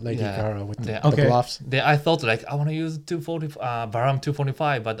similar to Lake Ikehara with the bluffs. Then I thought like I want to use 240 Baram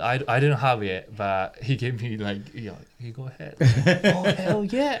 245, but I didn't have it. But he gave me like, you go ahead. Oh hell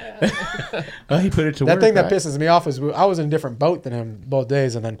yeah! Well, he put it to that work. thing that right? pisses me off is I was in a different boat than him both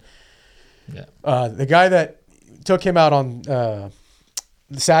days, and then Yeah. the guy that took him out on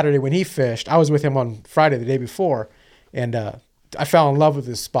Saturday when he fished, I was with him on Friday the day before, and I fell in love with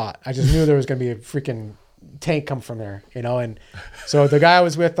this spot. I just knew there was going to be a freaking tank come from there, and so the guy I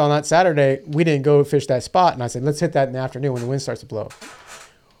was with on that Saturday, we didn't go fish that spot, and I said, let's hit that in the afternoon when the wind starts to blow.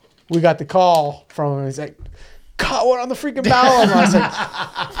 We got the call from him. He's like, caught one on the freaking bow. And I was like,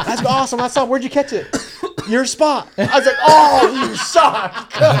 that's awesome. That's awesome. Where'd you catch it? Your spot. I was like, oh, you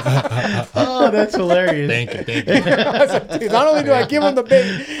suck. Oh, that's hilarious. Thank you. I was like, dude, not only do I give him the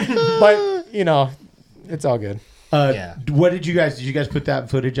bait, but it's all good. What did you guys put that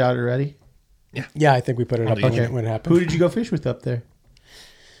footage out already? Yeah, I think we put it up Okay. when it happened. Who did you go fish with up there?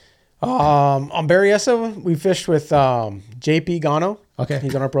 On Berryessa, we fished with JP Gano. Okay.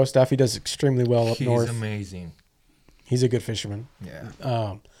 He's on our pro staff. He does extremely well up He's north. Amazing. He's a good fisherman.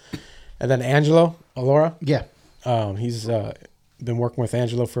 Yeah. And then Angelo Alora. Yeah. He's been working with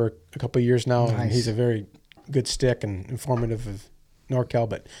Angelo for a couple of years now. Nice. And he's a very good stick and informative of NorCal.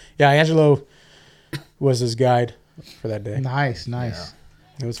 But yeah, Angelo was his guide for that day. Nice.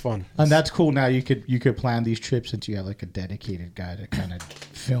 It was fun. And that's cool. Now you could plan these trips since you have like a dedicated guy to kind of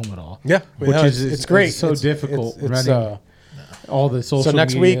film it all. Yeah, which it's great. It's so difficult It's, running all the social. So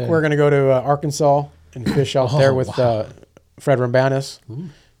next media. week we're going to go to Arkansas and fish out there with Fred Rambanis.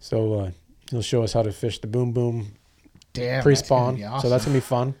 So he'll show us how to fish the boom boom pre-spawn. So that's gonna be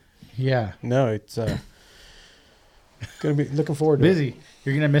fun. Yeah. No, it's gonna be looking forward to busy. it.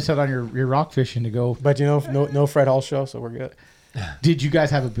 You're gonna miss out on your rock fishing to go. But no Fred Hall show, so we're good. Did you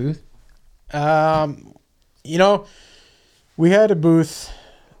guys have a booth? We had a booth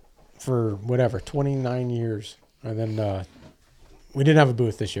for 29 years, and then we didn't have a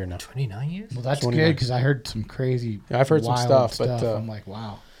booth this year. No, 29 years. Well, that's 29. good because I heard some crazy. Yeah, I've heard some wild stuff, but I'm like,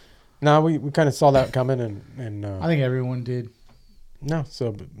 wow. no, we kind of saw that coming, and I think everyone did. no,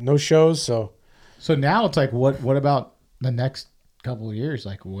 so no shows. So now it's like, what about the next couple of years?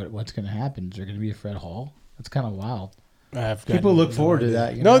 Like, what's going to happen? Is there going to be a Fred Hall? That's kind of wild. People look forward to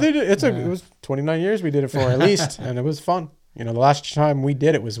that. No, they did. It was 29 years we did it for at least, and it was fun. The last time we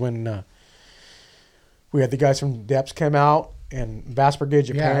did it was when we had the guys from Depps come out and Bass Brigade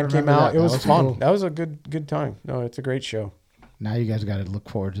Japan came out. That. It was fun. Cool. That was a good time. No, it's a great show. Now you guys got to look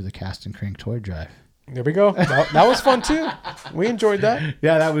forward to the Cast and Crank toy drive. There we go. That was fun too. We enjoyed that.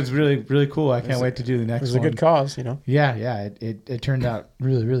 Yeah, that was really, really cool. I can't wait to do the next one. It was a good cause, Yeah. It turned out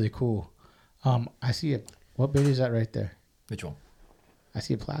really, really cool. I see it. What bait is that right there? Which one? I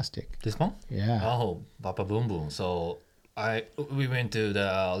see a plastic. This one? Yeah. Oh, Papa Boom Boom. So we went to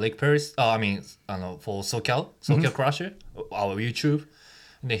the Lake Paris. For SoCal Crusher, our YouTube,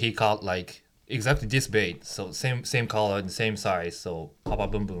 and then he caught like exactly this bait. So same color and same size. So Papa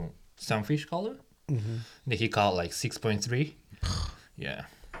Boom Boom sunfish color. And then he caught like 6.3. Yeah.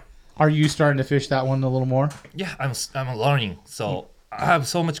 Are you starting to fish that one a little more? Yeah, I'm learning. So I have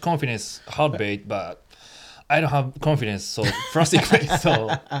so much confidence hard bait, but I don't have confidence so plastic bait.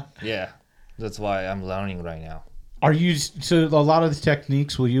 So yeah, that's why I'm learning right now. So a lot of the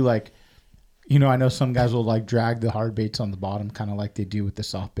techniques, will you You know, I know some guys will like drag the hard baits on the bottom, kind of like they do with the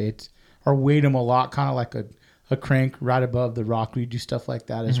soft baits, or weight them a lot, kind of like a crank right above the rock. We do stuff like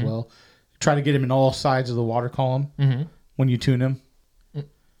that as well. Try to get them in all sides of the water column when you tune them.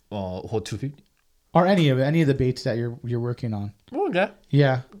 Hold 250. Or any of the baits that you're working on. Oh, yeah.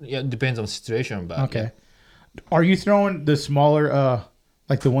 Yeah. Yeah, it depends on the situation, but Okay. Are you throwing the smaller,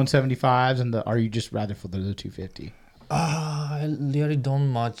 like the 175s, and are you just rather for the 250? I really don't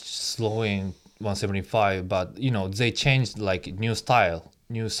much slowing 175, but you know they changed like new style,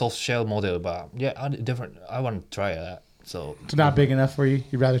 new soft shell model. But yeah, I want to try that. So It's not big enough for you.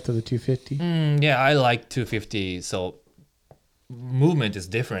 You'd rather throw the 250. yeah, I like 250. So movement is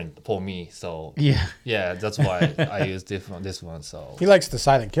different for me. So Yeah. that's why I use this one. So He likes the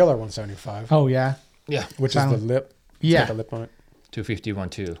Silent Killer 175, Oh yeah. yeah, which is the Silent- lip. It's Yeah. got the lip on it. 250 one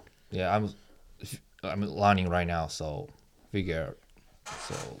too. Yeah, I'm learning right now. So figure.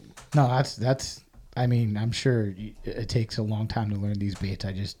 So No, that's. I mean, I'm sure it takes a long time to learn these baits.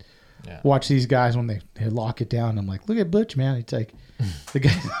 I just watch these guys when they lock it down. I'm like, look at Butch, man. It's like the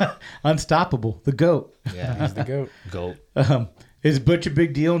guy's unstoppable, the goat. yeah, He's the goat. go. Is Butch a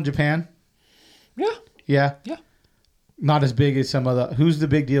big deal in Japan? Yeah, Yeah. yeah. Not as big as some other. Who's the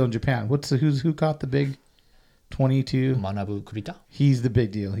big deal in Japan? Who caught the big 22? Manabu Kurita. He's the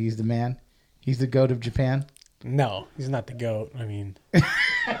big deal. He's the man. He's the goat of Japan. No, he's not the goat. I mean,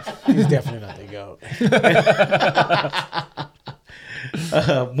 he's definitely not the goat.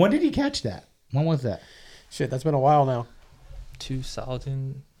 When did he catch that? When was that? Shit, that's been a while now.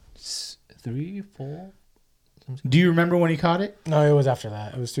 2003, 4. Do you remember when he caught it? No, it was after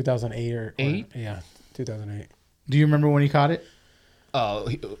that. It was 2008 or Eight? yeah, 2008. Do you remember when he caught it? Oh,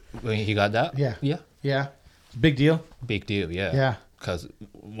 when he got that? Yeah. Yeah. Yeah. Big deal. Big deal, yeah. Yeah. Because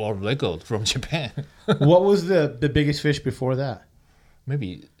world record from Japan. What was the biggest fish before that?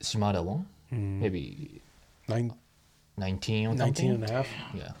 Maybe Shimada one. Maybe 19 or 19 something. and a half.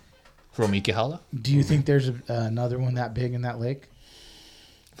 Yeah. From Ikehara. Do you think there's another one that big in that lake?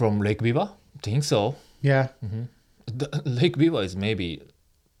 From Lake Biwa? Think so. Yeah. Lake Biwa is maybe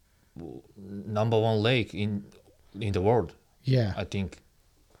number one lake in the world, Yeah. I think,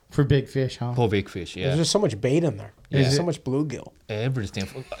 For big fish, huh? for big fish. There's Yeah. just so much bait in there. Is There's it? so much bluegill. Everything.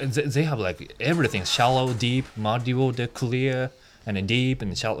 They have like everything. Shallow, deep, muddy water, clear, and then deep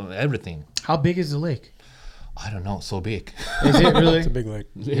and shallow. Everything. How big is the lake? I don't know. So big. Is it really? It's a big lake.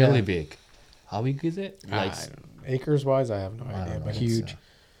 Really big. How big is it? Like Acres wise, I have no idea. But Huge.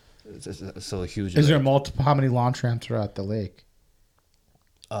 it's so huge. Is there like, multiple? How many launch ramps are at the lake?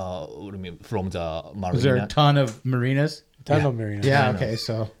 what do you mean from the marina? Is there a ton of marinas? ton of marinas. Yeah. Marina. Okay.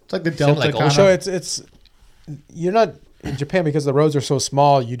 So it's like the Seem delta like kind ocean. So of. it's you're not in Japan because the roads are so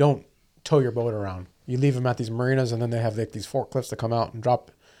small. You don't tow your boat around. You leave them at these marinas, and then they have like these forklifts that come out and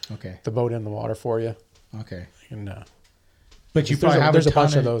drop Okay. the boat in the water for you. Okay. And But you There's probably a- have there's a ton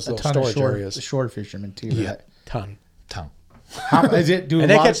bunch of those a little ton of storage areas. shore fishermen too. Yeah. Right? ton. Tongue. How is it? Do a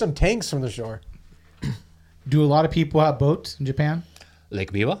And they lot? catch some tanks from the shore. Do a lot of people have boats in Japan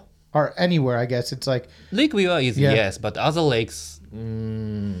Lake Biwa? or anywhere? I guess it's like Lake Biwa is Yeah. yes, but other lakes.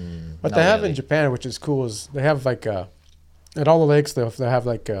 What not they have really. in Japan, which is cool, is they have like at all the lakes they have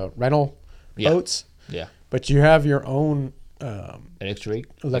like rental Yeah. boats, Yeah. but you have your own Electric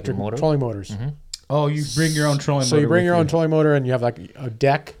electric trolling motors. oh, you bring your own trolling. So you motor bring with your own trolling motor, and you have like a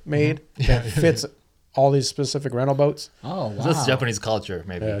deck made Mm-hmm. that fits all these specific rental boats. Oh wow. That's Japanese culture,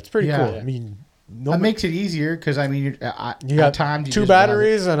 maybe. Yeah, it's pretty Yeah. cool. I mean, no, That makes it easier because I mean, you got at times you two just rather-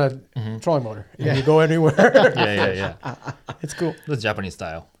 batteries and a trolling motor, and Yeah. you go anywhere. Yeah. It's cool. That's Japanese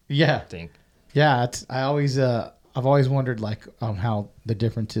style Yeah, thing. yeah. It's I've always wondered like how the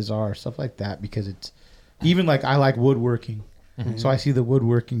differences are, stuff like that, because it's even like I like woodworking, so I see the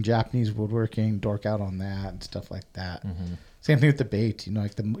woodworking, Japanese woodworking, dork out on that and stuff like that. Same thing with the baits, you know,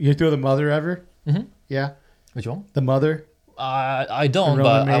 like you throw the mother ever, yeah, Which one? the mother, I don't, The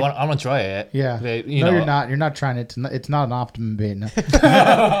but Roman maid? I want to try it. yeah. But, You're not. You're not trying it. It's not an optimum bait. No. It's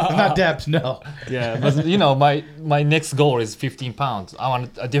not depths. No. Yeah, but my next goal is 15 pounds. I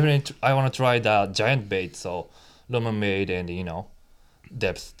want to try the giant bait, so Roman maid and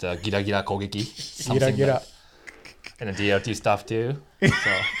depth, the gira gira kogeki, something Gira. like- and the DRT stuff too.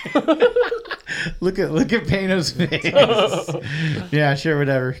 So Look at Pano's face. Yeah, sure,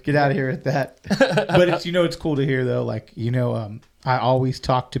 whatever. Get out of here with that. But it's it's cool to hear though. Like I always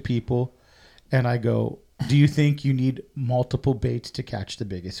talk to people, and I go, "Do you think you need multiple baits to catch the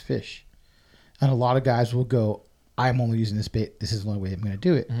biggest fish?" And a lot of guys will go, "I'm only using this bait. This is the only way I'm going to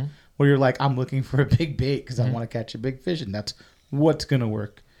do it." Where you're like, "I'm looking for a big bait because I want to catch a big fish, and that's what's going to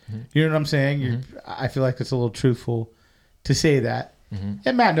work." You know what I'm saying? I feel like it's a little truthful to say that.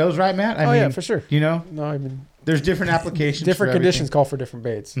 And Matt knows, right, Matt? I yeah, for sure. You know, No, I mean, there's different applications. different for conditions everything. call for different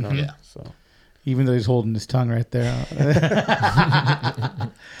baits. No, Yeah. So Even though he's holding his tongue right there.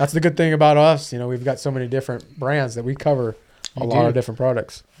 that's the good thing about us. You know, we've got so many different brands that we cover a lot of different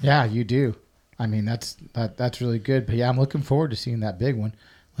products. Yeah, you do. I mean, that's really good. But yeah, I'm looking forward to seeing that big one.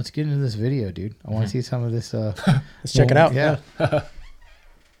 Let's get into this video, dude. I want to see some of this. Let's check it out. Yeah.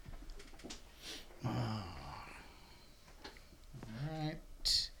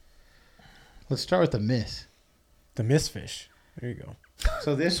 Let's start with the miss. The Mistfish. There you go.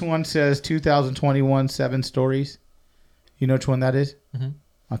 So this one says 2021 7 stories. You know which one that is? Mm-hmm.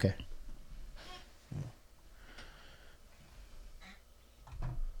 Okay.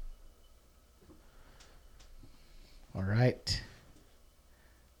 All right.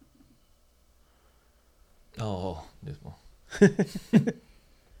 Oh, this one.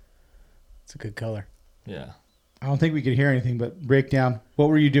 It's a good color. Yeah. I don't think we could hear anything, but break down. What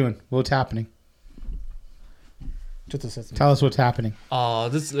were you doing? What's happening? Just a second. Tell us what's happening.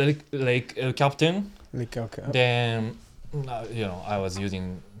 This captain. Like, okay. Then, I was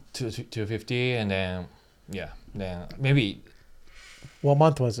using 250, and then then maybe What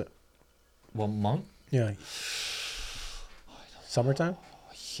month was it? 1 month. Yeah. Summertime?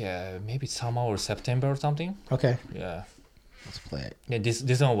 Yeah, maybe summer or September or something. Okay. Yeah. Let's play it. Yeah,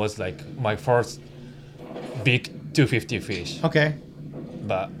 this one was like my first big 250 fish, Okay.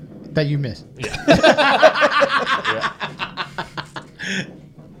 but That you missed.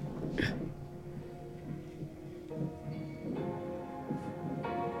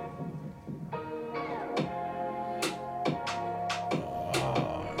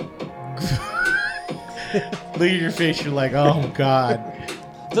 Look at your face. You're like, oh, God.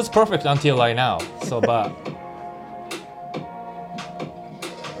 that's perfect until right now. So, but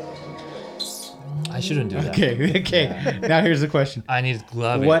I shouldn't do that. Okay. Now here's the question. I need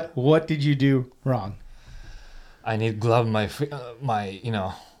glove. What did you do wrong? I need glove my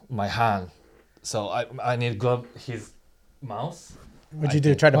my hand. So I need glove his mouth. What'd you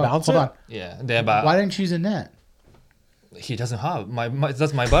do? Try to bounce Hold it? on. Yeah. Then, but Why didn't you use a net? he doesn't have my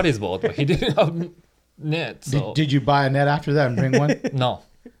that's my buddy's boat, but he didn't have net. So Did you buy a net after that and bring one? no,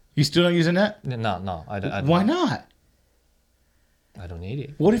 You still don't use a net? no. I don't. Why not? I don't need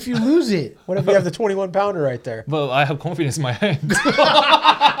it. What if you lose it? What if you have the 21 pounder right there? But I have confidence in my hand.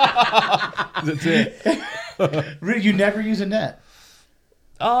 That's it. Really, you never use a net.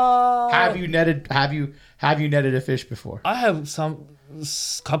 Have you netted a fish before? I have some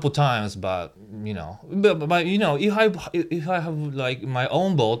couple times, but if I have like my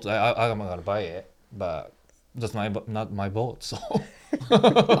own boat, I'm gonna buy it. But that's not my boat, so.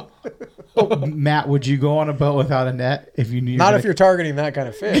 Matt, would you go on a boat without a net if you knew? Not if you're targeting that kind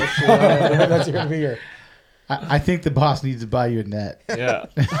of fish. You know, that's going to be your. I think the boss needs to buy you a net. Yeah.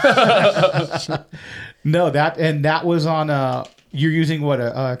 No, that was on you're using what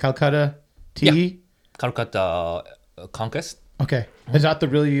a Calcutta TE? Yeah. Calcutta Conquest. Okay. Is that the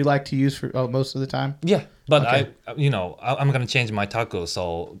reel you like to use for most of the time? Yeah, but Okay. I'm gonna change my tackle.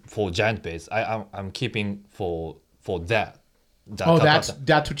 So for giant baits, I'm keeping for that. Oh, Calcutta.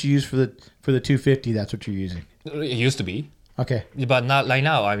 that's what you use for the 250. That's what you're using. It used to be, Okay. but not right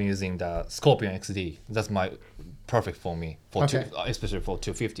now. I'm using the Scorpion XD. That's my perfect for me for Okay. especially for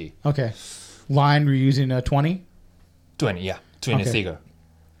 250. Okay. Line, we're using a 20 20, yeah, 20 Okay. Seagull.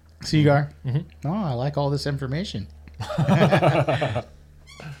 Seagar. Oh, I like all this information. Let's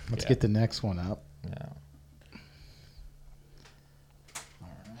get the next one up. Yeah.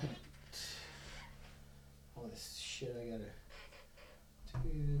 All this shit I gotta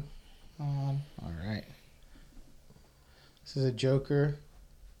do on. All right. This is a Joker.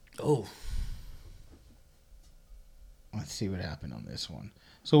 Oh, Let's see what happened on this one.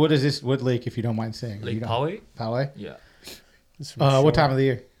 So what is this? What lake, if you don't mind saying? Lake You don't- Poway? Poway? Yeah. What time of the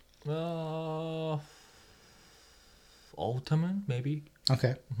year? Autumn maybe.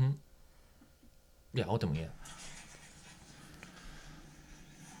 Okay. Yeah, autumn. Yeah.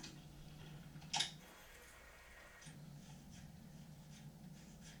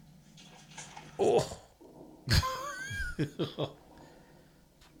 Oh.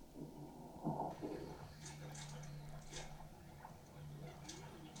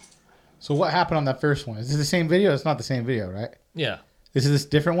 So what happened on that first one? Is this the same video? It's not the same video, right? Yeah. Is this a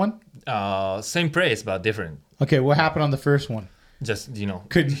different one? Same place but different. Okay, what happened on the first one? Just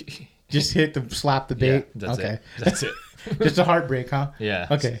Couldn't just slap the Yeah, bait? that's okay. it. That's it. Just a heartbreak, huh? Yeah.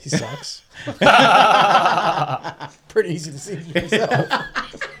 Okay. He sucks. Pretty easy to see for yourself.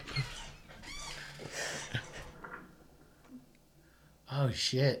 Oh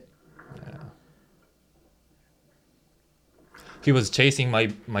shit. he was chasing my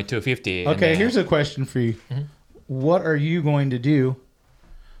 250. and Okay, then- here's a question for you. What are you going to do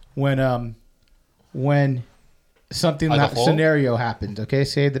when something Like a that fall? scenario happens? Okay,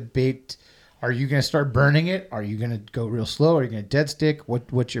 say the bait. Are you going to start burning it? Are you going to go real slow? Are you going to dead stick?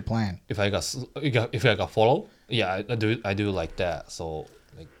 What's your plan? if I got follow, yeah, I do like that. So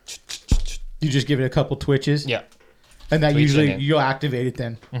like You just give it a couple twitches, yeah, and that Twitch usually and then- you'll activate it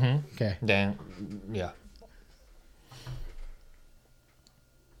then. Okay. then yeah.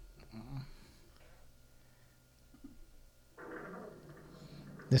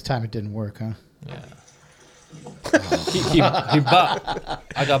 This time it didn't work, huh? Yeah. he bite.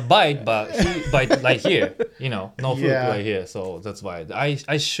 I got bite, but he bite like here, no hook Yeah. right here. So that's why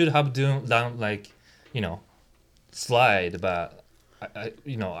I should have done like, slide, but I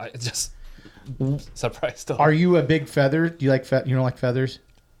just surprised. Are you a big feather? Do you like you don't like feathers?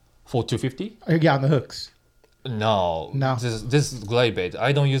 For 250? Yeah, on the hooks. No. No. This is glide bait.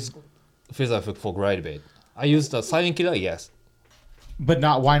 I don't use feather hook for glide bait. I use the silent killer. Yes. But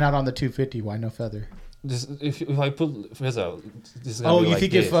why not on the 250? Why no feather? This if I put feather, this is gonna Oh, be you like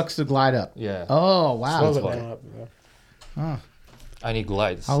think this. it fucks the glide up? Yeah. Oh, wow. Slows That's it why. down up, yeah. I need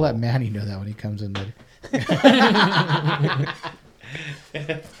glides. I'll let Manny know that when he comes in later.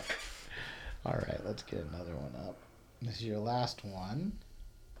 All right, let's get another one up. This is your last one.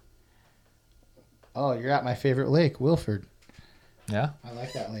 Oh, you're at my favorite lake, Wilford. Yeah. I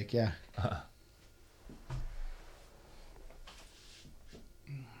like that lake, yeah.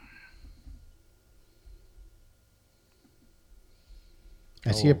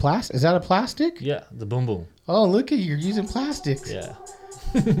 I see a plastic. Is that a plastic? Yeah. The boom boom. Oh, look at you. You're using plastics. Yeah.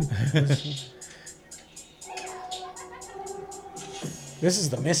 This is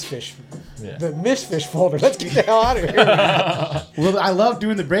the Mistfish. Yeah. The Mistfish folder. Let's get the hell out of here. Well, I love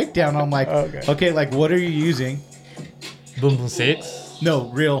doing the breakdown. I'm like, Okay. okay, like what are you using? Boom boom 6. No,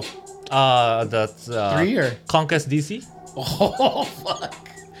 real. That's 3 or? Conquest DC. Oh, fuck.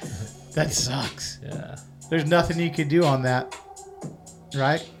 That sucks. Yeah. There's nothing you could do on that.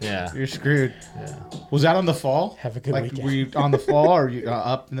 Right? Yeah. You're screwed. Yeah. Was that on the fall? Have a good weekend. Were you on the fall or you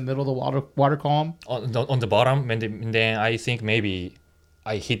up in the middle of the water column? On the bottom, and then I think maybe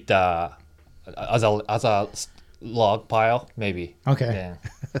I hit the other log pile, maybe. Okay.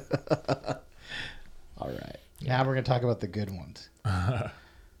 Yeah. All right. Now we're going to talk about the good ones.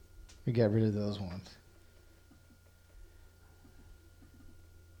 We get rid of those ones.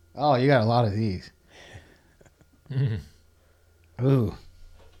 Oh, you got a lot of these. Ooh.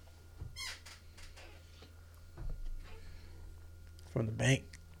 From the bank.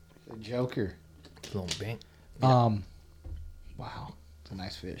 The Joker. Boom bang. Wow. It's a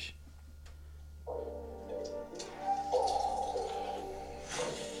nice fish.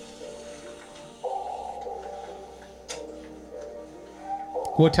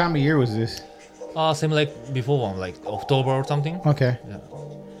 What time of year was this? Same like before one, like October or something. Okay. Yeah.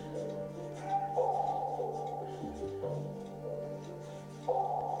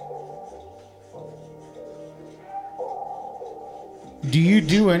 Do you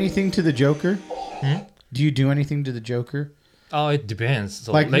do anything to the Joker? Do you do anything to the Joker? Oh, it depends.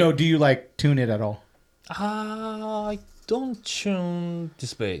 So Like, no, do you like tune it at all? I don't tune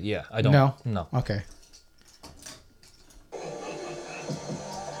display. Yeah, I don't. No? No. Okay.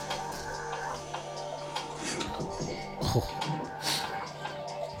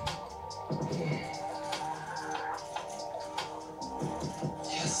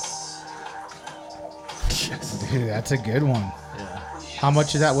 Dude, that's a good one. Yeah. How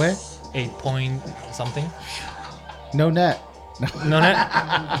much does that weigh? 8 point something. No net. No net.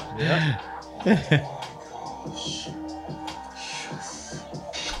 Yeah.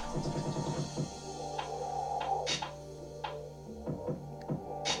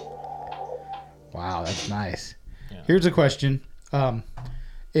 Wow, that's nice. Yeah. Here's a question.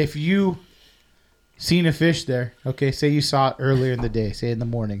 If you seen a fish there, okay, say you saw it earlier in the day, say in the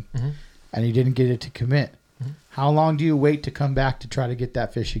morning, and you didn't get it to commit, how long do you wait to come back to try to get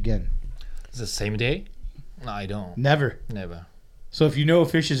that fish again? It's the same day. No, I don't. Never. Never. So if you know a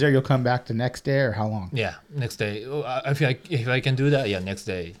fish is there, you'll come back the next day, or how long? Yeah, next day. If I can do that, yeah, next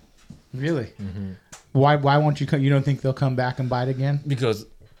day. Really? Why won't you come? You don't think they'll come back and bite again? Because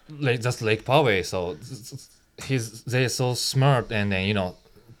that's Lake Poway, so they're so smart, and then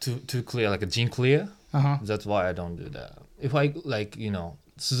too clear, like a gene clear. That's why I don't do that. If I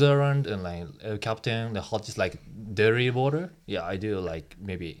Switzerland and like Captain, the hot is like dairy water. Yeah, I do like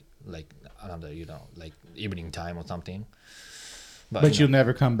maybe like another like evening time or something. But you'll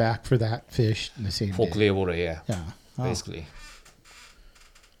never come back for that fish in the same for day. clear water, yeah. Yeah. Oh. Basically.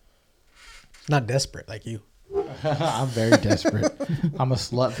 Not desperate like you. I'm very desperate. I'm a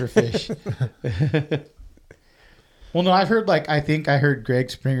slut for fish. Well, no, I've heard I think I heard Greg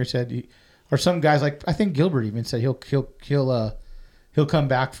Springer said, or some guys I think Gilbert even said he'll come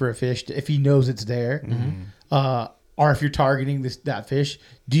back for a fish if he knows it's there, or if you're targeting that fish.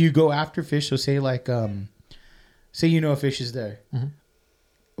 Do you go after fish? So say say a fish is there.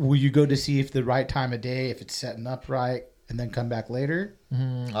 Will you go to see if the right time of day, if it's setting up right, and then come back later?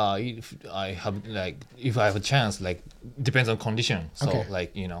 If I have if I have a chance, depends on condition. So Okay.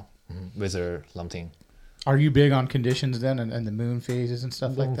 weather something. Are you big on conditions then, and the moon phases and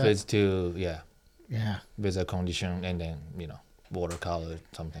stuff like that? Phase too, yeah. Yeah. Weather condition and then water color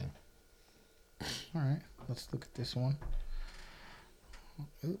something. All right. Let's look at this one.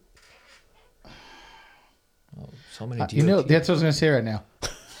 Oh, so many DRTs. That's what I was gonna say right now.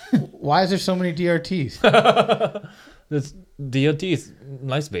 Why is there so many DRTs? This DRT is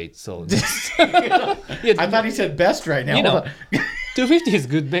nice bait. So I thought he said best right now. 250 is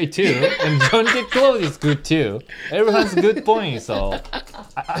good bait too, and Don't Get Close is good too. Everyone has a good point, so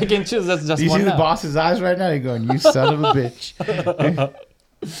I can choose. That's just Do you one see the now. boss's eyes right now? You're going, you son of a bitch.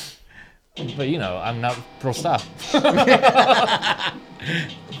 But I'm not pro staff.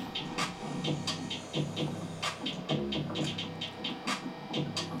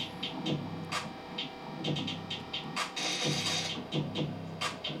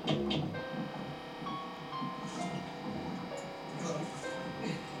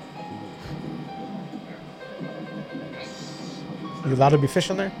 You allowed to be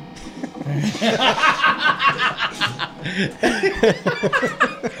fishing there?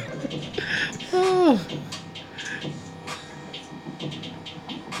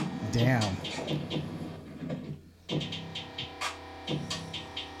 Damn.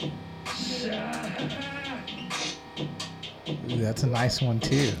 Ooh, that's a nice one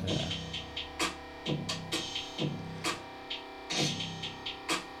too.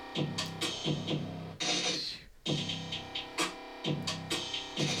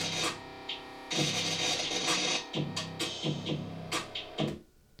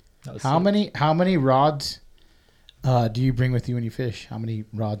 How many rods do you bring with you when you fish? How many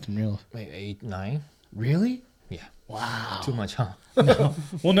rods and reels? Like 8, 9. Really? Yeah. Wow. Too much, huh?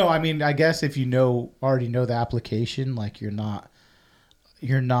 Well, no. I mean, I guess if you already know the application, you're not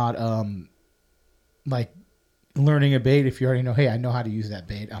like learning a bait. If you already know, hey, I know how to use that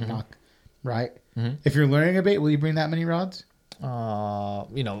bait. I'm not right. If you're learning a bait, will you bring that many rods? But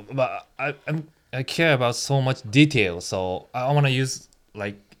I care about so much detail, so I want to use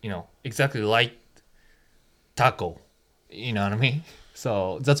exactly like taco. You know what I mean?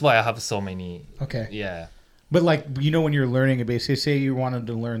 So that's why I have so many. Okay. Yeah. But when you're learning a bait, say you wanted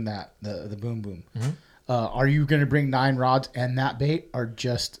to learn that the boom boom, are you going to bring 9 rods and that bait, or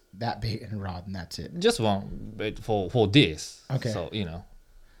just that bait and rod and that's it? Just one bait for this. Okay. So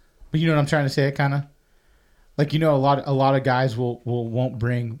But you know what I'm trying to say? Kind of a lot of guys won't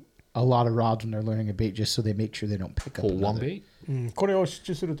bring a lot of rods when they're learning a bait, just so they make sure they don't pick up for one another. bait. これを出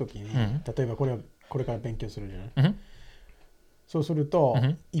中するときに、例えばこれから勉強するじゃない、そうすると、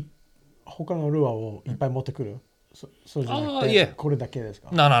他のルアーをいっぱい持ってくる、そうじゃなくて、これだけですか？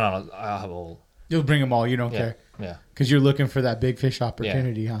 No. I have all. You'll bring them all. You don't care. Yeah. Because you're looking for that big fish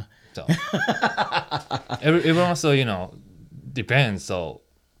opportunity, huh? So everyone also depends. So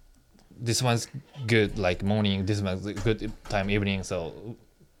this one's good morning. This one's good time evening. So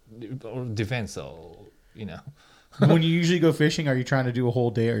depends. So When you usually go fishing, are you trying to do a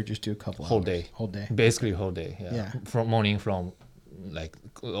whole day or just do a couple whole hours? day. Whole day. Basically whole day. Yeah. From morning from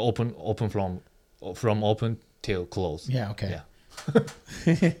open from open till close. Yeah. Okay. Yeah.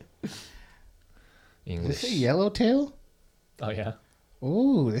 Is English. this a yellowtail? Oh yeah.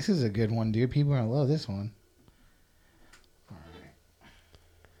 Ooh, this is a good one, dude. People are gonna love this one.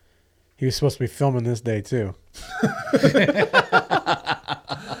 He was supposed to be filming this day too.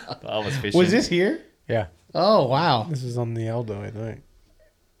 I was fishing. Was this here? Yeah. Oh wow. This is on the Eldo, I think.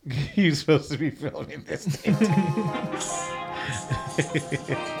 He was supposed to be filming this thing.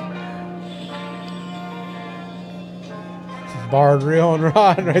 Barred reel and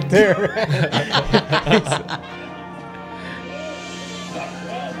rod right there.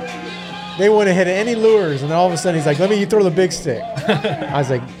 They wouldn't have hit any lures, and then all of a sudden he's like, "Let me throw the big stick." I was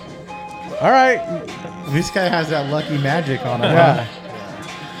like, "All right." This guy has that lucky magic on him. Yeah.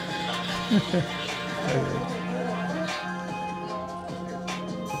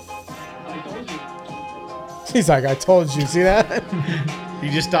 He's like, "I told you." See that? He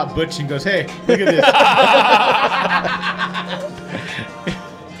just stopped Butch and goes, "Hey, look at this."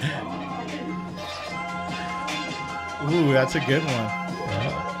 Ooh, that's a good one.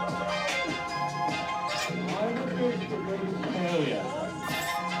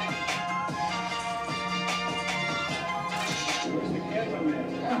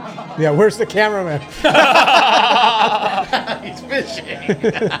 Yeah, where's the cameraman? He's fishing.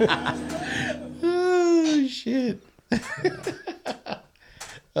 Oh shit.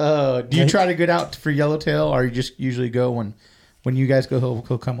 Do you try to get out for yellowtail, or you just usually go when you guys go?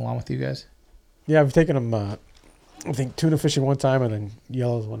 He'll come along with you guys. Yeah, I've taken him. I think tuna fishing one time, and then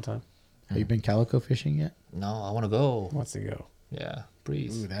yellows one time. Have you been calico fishing yet? No, I want to go. Wants to go. Yeah,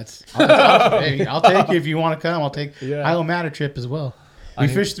 please. Ooh, I'll take you if you want to come. I'll take Isle Matter trip as well. We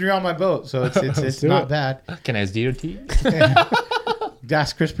fished 3 on my boat, so it's not bad. Can I steer tea?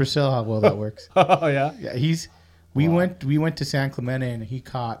 Ask Chris Purcell how well that works. Oh yeah. Yeah, we went to San Clemente and he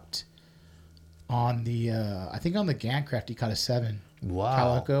caught on the I think on the Gancraft he caught a 7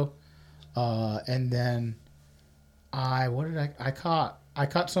 calico, and then I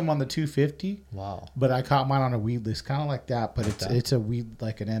caught some on the 250. Wow. But I caught mine on a weedless, kind of like that, but it's a weed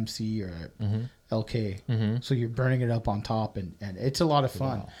like an MC or a LK. So you're burning it up on top, and it's a lot of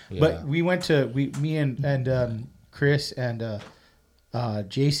fun. Wow. Yeah. But we went to me and Chris and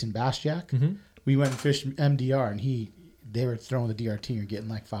Jason Bastiak. We went and fished MDR, and they were throwing the DRT and getting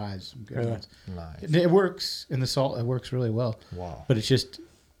like 5s. Some good ones. Nice. And it works in the salt. It works really well. Wow. But it's just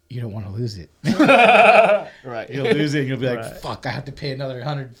you don't want to lose it. Right. You'll lose it. And you'll be like, "Fuck! I have to pay another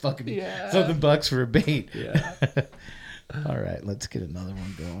 $100 something bucks for a bait." Yeah. All right, let's get another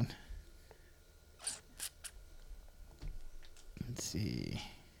one going. Let's see.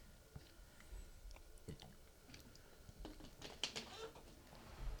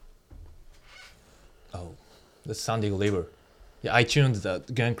 Oh, the San Diego Labor. Yeah, I tuned the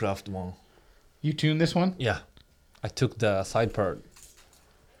Gancraft one. You tuned this one? Yeah, I took the side part.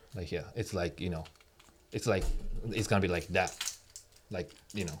 Like it's like it's like it's gonna be like that, like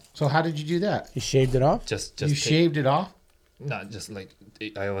So how did you do that? He shaved it off? Just You shaved it off? Not just like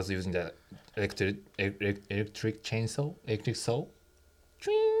I was using the electric chainsaw, electric saw.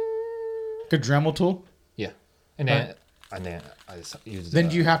 Good Dremel tool? Yeah, and then I just used. Then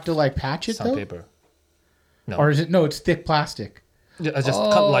do you have to like patch it though? sandpaper? No, Or is it it's thick plastic? I just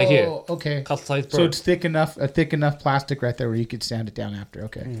cut like here. Okay. Cut side So part. it's a thick enough plastic right there where you could sand it down after.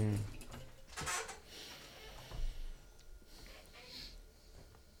 Okay.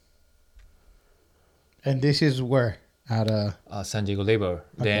 And this is where? At San Diego Labor.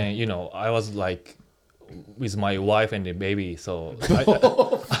 Then I was like with my wife and the baby, so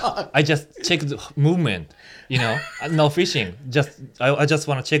I just check the movement. No fishing. I just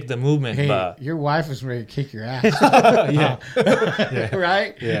want to check the movement. hey, But your wife is ready to kick your ass. yeah,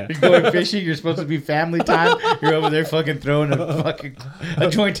 Right? Yeah. You're going fishing. You're supposed to be family time. You're over there fucking throwing a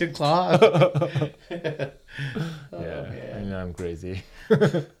jointed claw. yeah. I know I'm crazy.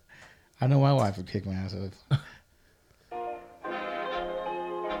 I know my wife would kick my ass off.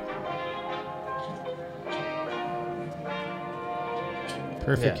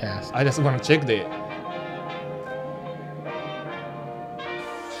 Perfect cast. I just want to check the.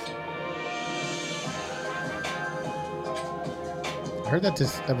 I heard that's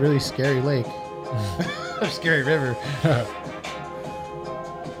a really scary lake. A scary river.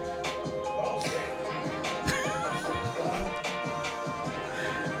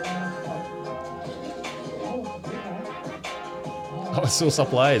 I was so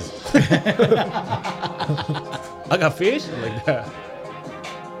surprised. I got fish like that.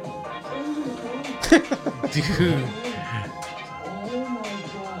 Dude.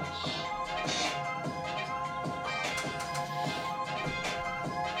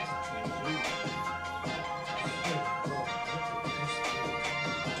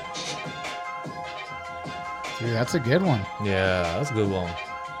 Dude, that's a good one. Yeah, that's a good one.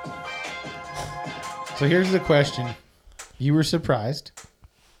 So here's the question. You were surprised.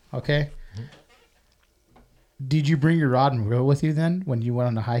 Okay. Did you bring your rod and reel with you then when you went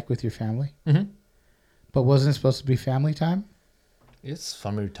on a hike with your family? Mm-hmm. But wasn't it supposed to be family time? It's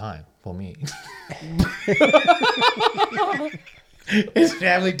family time for me. It's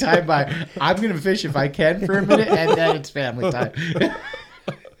family time by I'm going to fish if I can for a minute, and then it's family time.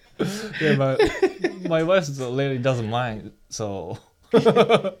 Yeah, but my wife lady doesn't mind, so.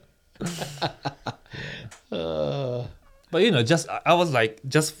 But just I was like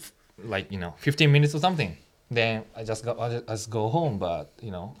 15 minutes or something. Then I just go home, but he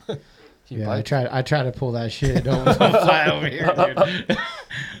Yeah, bites. I try to pull that shit. Don't fly over here, dude.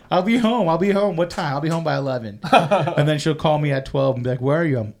 I'll be home. What time? I'll be home by 11. And then she'll call me at 12 and be like, "Where are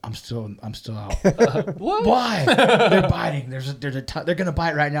you?" I'm still out. What? Why? They're biting. They're gonna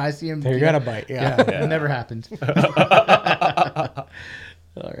bite right now. I see them. They're gonna bite. Yeah. It never happens.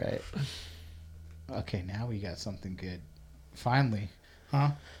 All right. Okay, now we got something good. Finally,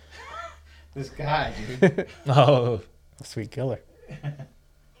 huh? This guy, dude. Oh, Sweet killer.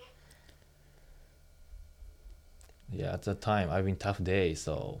 yeah, at the time I've been tough day,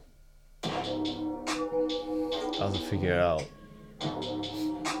 so I have to figure out.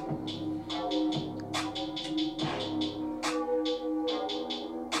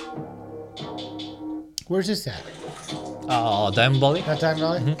 Where's this at? Diamond Valley. That time,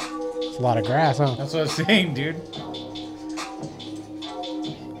 Valley? It's a lot of grass, huh? That's what I was saying, dude.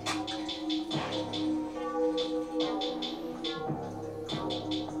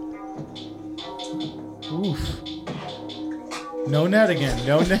 Oof. No net again.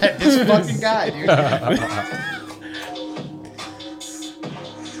 No net. This fucking guy, dude.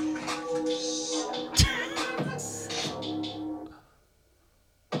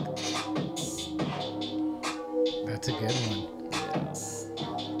 That's a good one.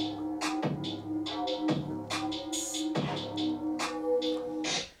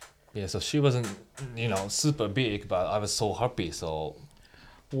 Yeah, so she wasn't, super big, but I was so happy. So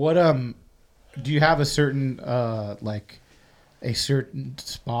What do you have a certain like a certain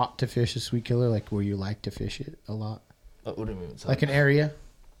spot to fish a sweet killer, like where you like to fish it a lot? what do you mean? So, Like an area?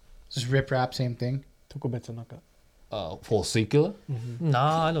 Just rip rap, same thing. Tokubetsu naka. for sweet killer?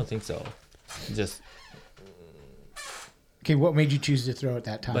 Nah, I don't think so. Just Okay, what made you choose to throw it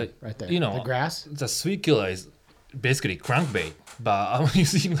that time? But, right there. you know, the grass? the sweet killer is basically crankbait, but I'm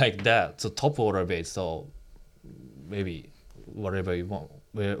using like that, so top water bait. So maybe whatever you want,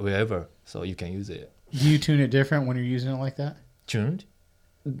 wherever, so you can use it. Do you tune it different when you're using it like that? Tuned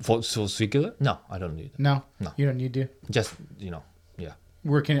for sweet killer? No, I don't need it. No. No. You don't need to. Just yeah.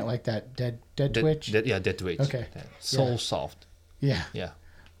 Working it like that dead twitch? Dead twitch. Okay. Yeah. So Yeah. soft. Yeah. Yeah.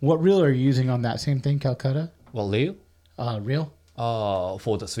 What reel are you using on that same thing, Calcutta? Well, Leo, Reel?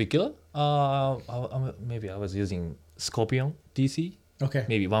 for the sweet killer, maybe I was using Scorpion DC, Okay.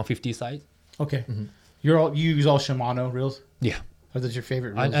 maybe 150 size. Okay. You use all Shimano reels? Yeah. Are those your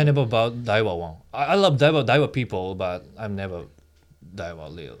favorite reels? I never bought Daiwa one. I love Daiwa people, but I've never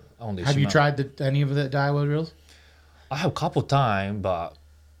Daiwa Leo. Only Have you Shimano. tried any of the Daiwa reels? I have a couple times, but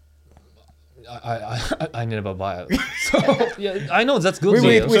I never buy it. So yeah, I know that's good.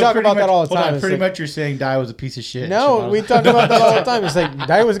 We deal. talk pretty about that much- all the hold on, time. It's pretty like- much you're saying Daiwa's a piece of shit. No, Shimano- we talk about that all the time. It's like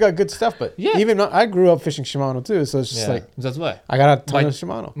Daiwa's got good stuff, but Yeah. even I grew up fishing Shimano too, so it's just Yeah, like that's why. I got a ton My- of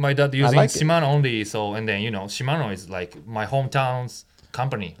Shimano. My dad using like it. Shimano only, so and then Shimano is like my hometown's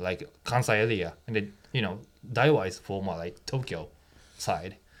company, like Kansai area, and then Daiwa is for my like Tokyo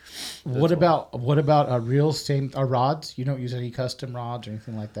side. What about reels? Same rods? You don't use any custom rods or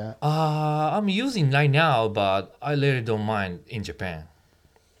anything like that? I'm using right now, but I really don't mind in Japan.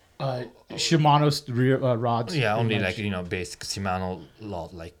 Shimano's rods. Yeah, pretty only much. like basic Shimano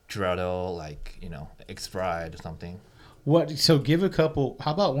lot, like Dorado, like X Pride or something. What? So give a couple.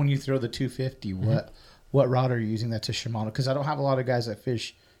 How about when you throw the 250? What rod are you using that's a Shimano? Because I don't have a lot of guys that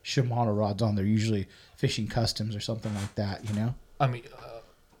fish Shimano rods on. They're usually fishing customs or something like that. I mean,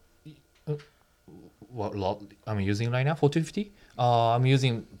 what lot I'm using right now? 450. I'm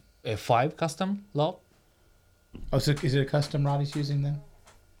using a 5 custom lot. Oh, so is it a custom rod he's using then?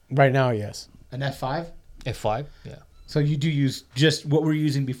 Right now, yes. An F5? F5. Yeah. So you do use just what we're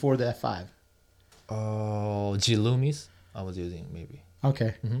using before the F5? G Loomis. I was using maybe.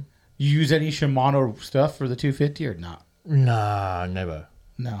 Okay. You use any Shimano stuff for the 250 or not? Nah, never.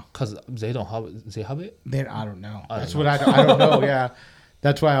 No. Cause they don't have it. They have it. Then I don't know. I That's don't what I don't know. Yeah.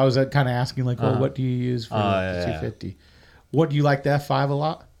 That's why I was kind of asking, like, well, what do you use for the yeah. 250? What do you like the F5 a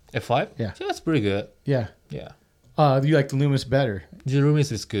lot? F5. Yeah. That's pretty good. Yeah. Yeah. You like the Loomis better? G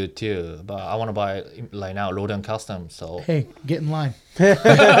Loomis is good too, but I want to buy like now Rodan Custom. So Hey, get in line.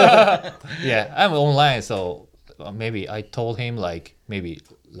 yeah, I'm online. So maybe I told him like maybe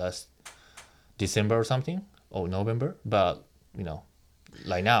last December or something or November, but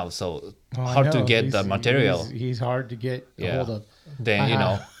like now, so Oh, I hard to know. get the material. He's hard to get a Yeah. hold of.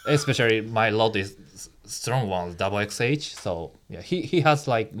 Then especially my lot is strong ones, double XH. So yeah, he has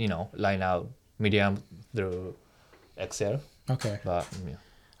like line now medium through XL, Okay. but yeah.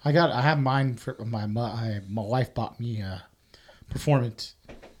 I have mine for my wife bought me a Performance,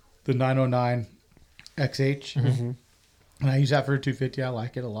 the 909 XH, and I use that for a 250. I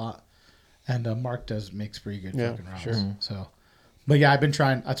like it a lot, and Mark makes pretty good fucking rods. sure. So, but yeah, I've been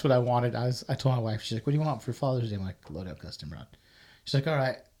trying. That's what I wanted. I told my wife, she's like, "What do you want for Father's Day?" I'm like, "Load up custom rod." She's like, "All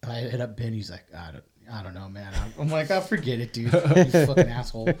right." And I hit up Ben. He's like, I don't know, man. I'm like, "I'll forget it, dude. You fucking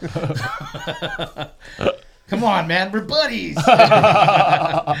asshole." Come on, man. We're buddies. All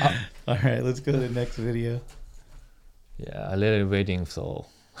right, let's go to the next video. Yeah, I literally waiting for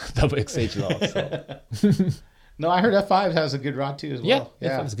double XH lot. So. No, I heard F5 has a good rod too as well. Yeah,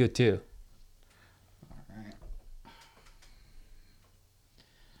 that was good too.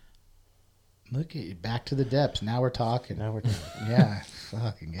 Look at you, back to the depths. Now we're talking. Now we're talking. Yeah,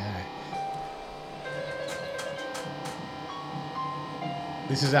 fucking guy.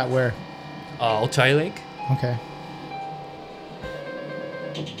 This is at where? Ochai Lake. Okay.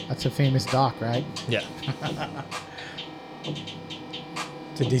 That's a famous dock, right? Yeah.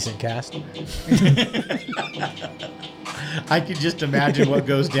 It's a decent cast. I could just imagine what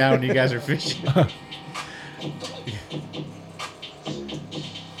goes down when you guys are fishing.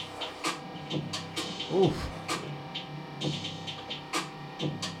 Oof.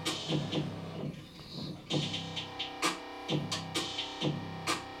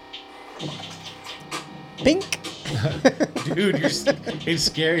 Pink. Dude, it's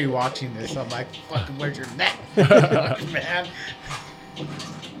scary watching this. I'm like, fucking, where's your net? Man.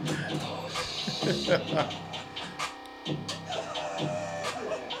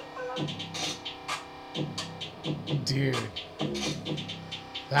 Dude.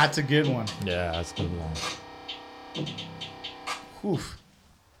 That's a good one. Yeah, that's a good one. Oof.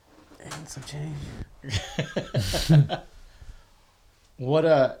 And some change. What,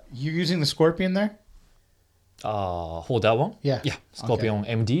 you're using the Scorpion there? For that one? Yeah. Yeah. Scorpion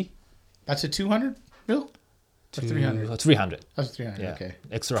MD. That's a 200 reel? Or 300? 300. That's 300, Yeah. okay.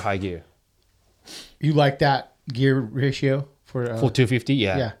 Extra high gear. You like that gear ratio for 250?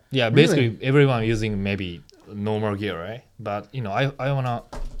 Yeah. yeah. Yeah. Really? Basically, everyone using maybe normal gear, right? But, I want to...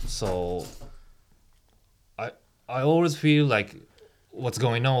 So, I always feel like what's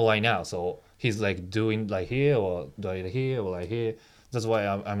going on right now. So, he's like doing like here or doing here or like here. That's why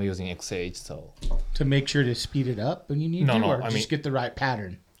I'm using XH. So to make sure to speed it up when you need to, or just get the right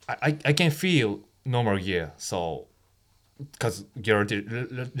pattern. I can feel normal gear, so because gear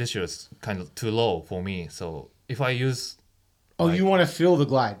ratio is kind of too low for me. So if I use, you want to feel the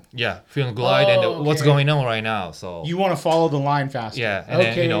glide. Yeah, feel the glide and what's going on right now. So you want to follow the line faster. Yeah, and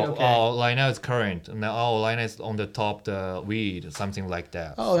then line now is current, and now line is on the top the weed, something like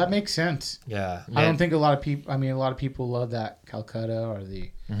that. Oh, that makes sense. Yeah, I don't think a lot of people. I mean, a lot of people love that Calcutta or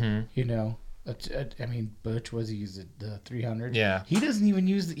the, Butch was he used the 300. Yeah, he doesn't even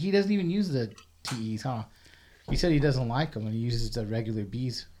use the TEs, huh? He said he doesn't like them and he uses the regular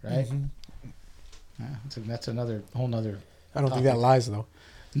Bs, right? Mm-hmm. Yeah, that's another whole nother. I don't think that lies though.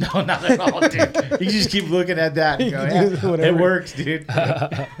 No, not at all, dude. You just keep looking at that and go, yeah, it works, dude.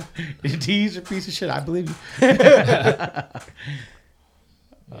 T's are a piece of shit. I believe you.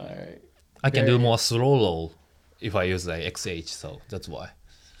 All right. I can do more slow roll if I use like XH, so that's why.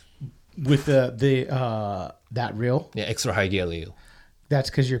 With the that reel? Yeah, extra high gear reel. That's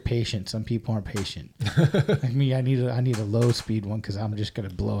because you're patient. Some people aren't patient. Like me, I need a low speed one because I'm just gonna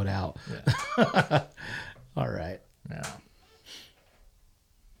blow it out. Yeah. All right. Yeah.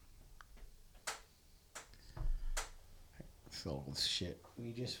 So shit.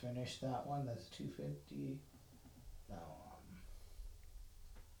 We just finished that one. That's 250. Now,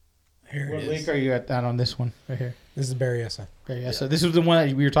 Here what link are you at that on this one right here? This is Berryessa. Okay, so this was the one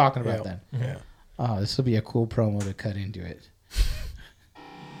that we were talking about then. Yeah. Oh, this will be a cool promo to cut into it.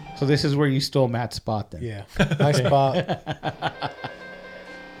 So this is where you stole Matt's spot then. Yeah. Nice spot.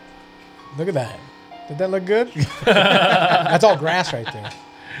 Look at that. Did that look good? That's all grass right there.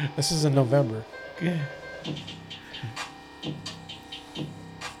 This is in November. Yeah.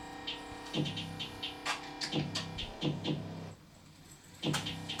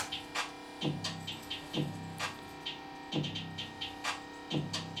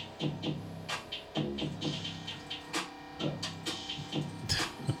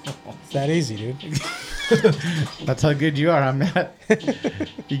 It's that easy, dude. That's how good you are, huh, Matt?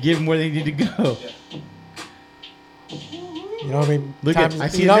 You give them where they need to go. You know what I mean? Look times, at I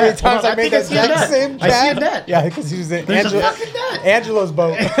see you know how many times I I made think that exact same I see a cat? net. Yeah, because he was the There's a fucking net. Angelo's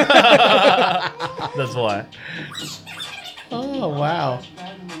boat. That's why. Oh, wow.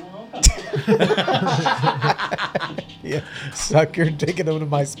 Yeah, sucker, taking him to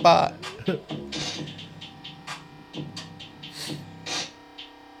my spot.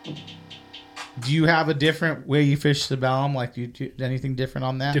 Do you have a different way you fish the Bellum? Like, do you do anything different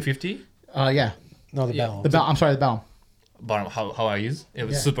on that? 250? Yeah. No, the bell. I'm sorry, the Bellum. But how I use it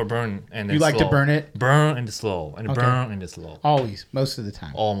was super burn and then You like slow. to burn it? Burn and slow and Okay. burn and slow. Always, most of the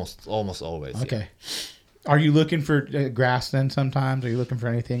time. Almost always. Okay. Are you looking for grass then sometimes? Are you looking for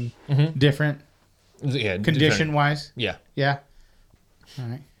anything different? Yeah. Condition wise? Yeah. Yeah. All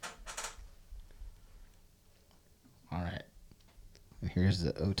right. All right. And here's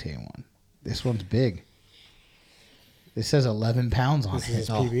the Otay one. This one's big. This says 11 pounds on This is it. his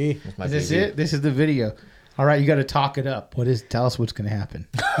PB. That's my Is this baby. it? This is the video. All right, you got to talk it up. Tell us what's going to happen.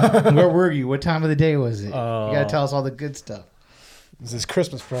 Where were you? What time of the day was it? You got to tell us all the good stuff. This is his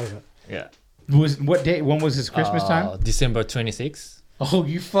Christmas present. Yeah. What day? When was his Christmas time? December 26th. Oh,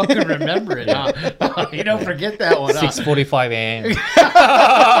 you fucking remember it, huh? You don't forget that one. 6:45 a.m.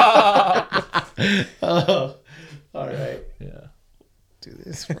 Oh, all right. Yeah. Do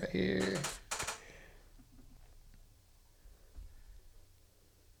this right here.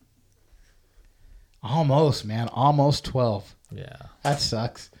 Almost, man. Almost 12. Yeah. That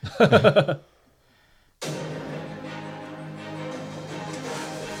sucks.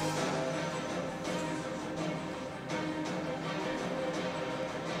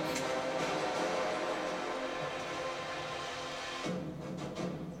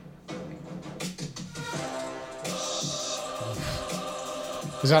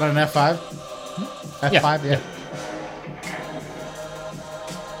 Is that an F5? F5, yeah.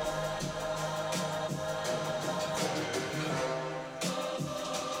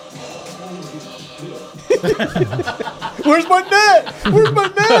 Where's my net? Where's my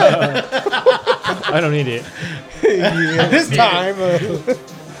net? I don't need it. Yeah, this time.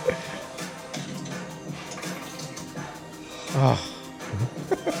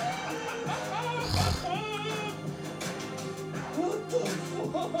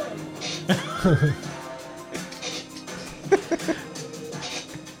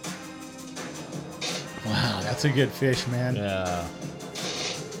 Wow, that's a good fish, man. Yeah.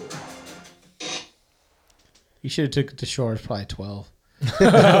 You should have took it to shore. It's probably 12. All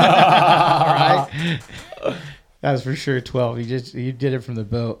right. That was for sure 12. You did it from the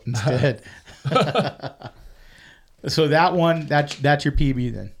boat instead. So that one, that's your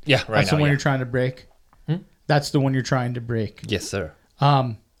PB then. Yeah, right That's now, the one yeah. you're trying to break. That's the one you're trying to break. Yes, sir.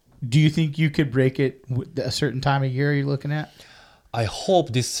 Do you think you could break it with a certain time of year you're looking at? I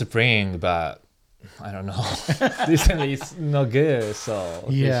hope this spring, but I don't know. Recently, it's not good. So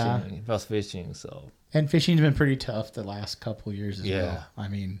Yeah. fast fishing. So And fishing's been pretty tough the last couple of years as Yeah. well. I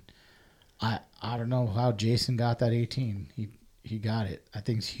mean, I don't know how Jason got that 18. He got it. I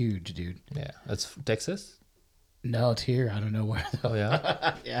think it's huge, dude. yeah, that's Texas. No, it's here. I don't know where though. Oh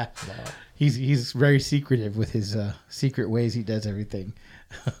yeah. Yeah. He's very secretive with his secret ways he does everything.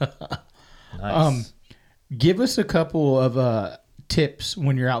 Nice. Give us a couple of tips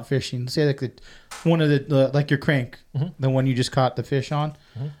when you're out fishing. Say like one of the like your crank, the one you just caught the fish on.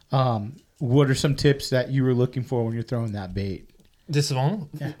 What are some tips that you were looking for when you're throwing that bait? This one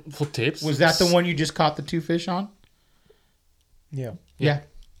for tips. Was that the one you just caught the 2 fish on? Yeah. Yeah.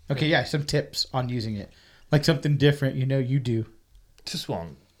 Okay, yeah, some tips on using it. Like something different, you do. This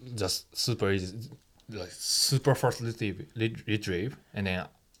one just super easy, like super fast retrieve, and then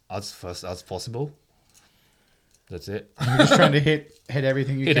as fast as possible. That's it. You're just trying to hit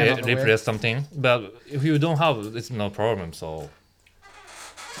everything you Hit can it, on the way. replace something. But if you don't have, it's no problem. So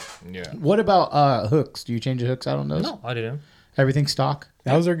yeah. What about hooks? Do you change the hooks out on those? No, I didn't. Everything stock?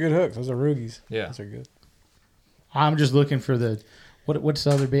 Those are good hooks. Those are Rugies. Yeah. Those are good. I'm just looking for the what's the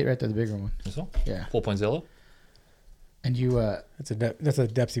other bait right there, the bigger one. So Yeah. 4.0. And you That's a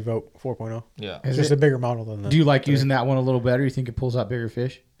Depsy Vote 4.0. Yeah. It's Is just it- a bigger model than that. do you like using that one a little better? You think it pulls out bigger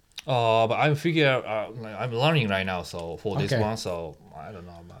fish? But I figure like, I'm learning right now. So for this Okay. one, so I don't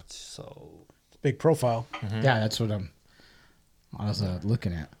know much. So Big profile. Yeah, that's what I was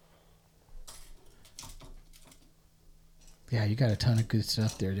looking at. Yeah, you got a ton of good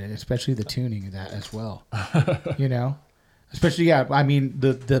stuff there, dude, especially the tuning of that as well. Especially, yeah, I mean,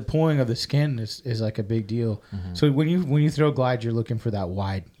 the pulling of the skin is like a big deal. So when you throw glide, you're looking for that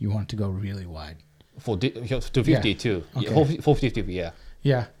wide. You want it to go really wide. for 250 Yeah. too. Okay. Yeah, 450, yeah.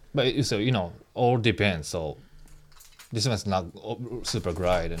 Yeah. But so all depends. So this one's not super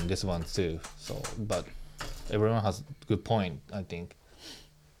glide, and this one too. So, but everyone has a good point, I think.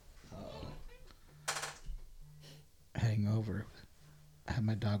 Heading over. I have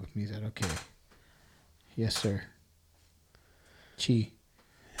my dog with me. Is that okay? Yes, sir. Chi.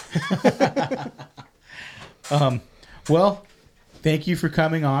 Well, thank you for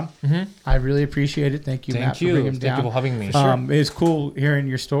coming on. I really appreciate it. Thank you, Matt, Thank you. for bringing him Thank you down. for having me. It's cool hearing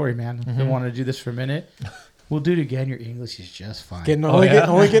your story, man. I wanted to do this for a minute. We'll do it again. Your English is just fine. Only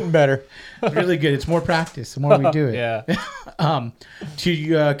getting better. Really good. It's more practice the more we do it. Yeah.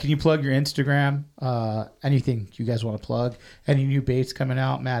 Can you plug your Instagram? Anything you guys want to plug? Any new baits coming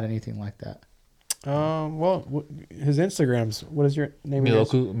out, Matt? Anything like that? Well, his Instagram's. What is your name?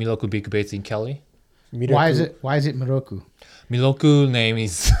 Miloku Big Baits in Cali. Why is it Miroku? Miloku name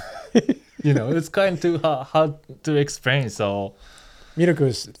is, it's kind of too hard to explain. So Miroku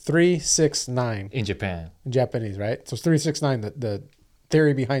is 369 in Japan. in Japanese, right? So it's 369. The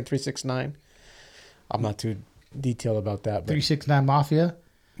theory behind 369. I'm not too detailed about that, but 369 Mafia.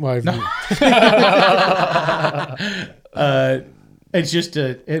 well, if you- It's just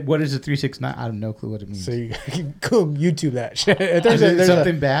what is a 369? I have no clue what it means. So you can go YouTube that shit. Is it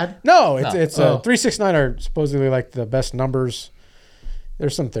something bad? No, it's 369 are supposedly like the best numbers.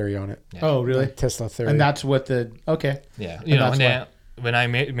 There's some theory on it. Yeah. Oh, really? Like Tesla theory. And that's what okay. Yeah, and then when I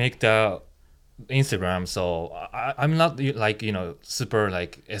make the Instagram, so I'm not like super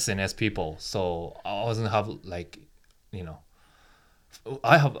like SNS people, so I wasn't have like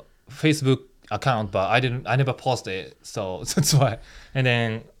I have Facebook account, but I never post it, so that's why. And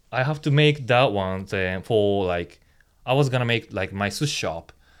then I have to make that one then for like I was gonna make like my sushi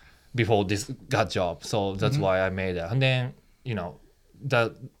shop before this got job, so that's why I made it. And then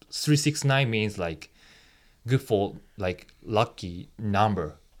the 369 means like good for like lucky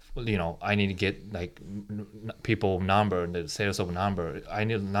number. I need to get like people number, the sales of number. I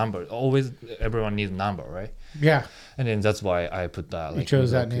need a number. Always, everyone needs a number, right? Yeah. And then that's why I put that. You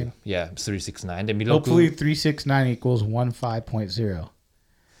chose that name. Yeah, 369. The Miloku, hopefully 369 equals 15.0.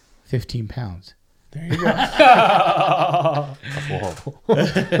 15 pounds. There you go.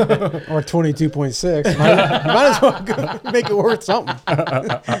 Or 22.6. Might as well make it worth something.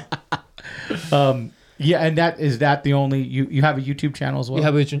 Yeah, and is that the only you have a YouTube channel as well? I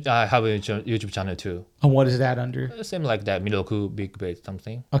have a YouTube channel too. And what is that under? Same like that, Miloku Big Bait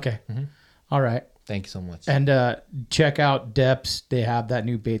something. Okay. All right. Thank you so much. And check out Depths. They have that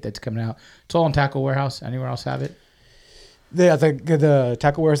new bait that's coming out. It's all on Tackle Warehouse. Anywhere else have it? Yeah, the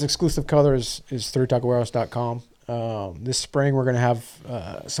Tackle Warehouse exclusive color is through tacklewarehouse.com. This spring we're gonna have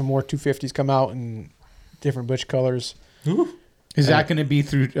some more 250s come out in different butch colors. Ooh. Is that going to be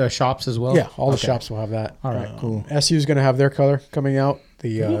through shops as well? Yeah, all the shops will have that. All right, cool. SU is going to have their color coming out.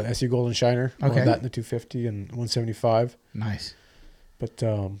 The SU Golden Shiner. We'll Okay. have that in the 250 and 175. Nice. But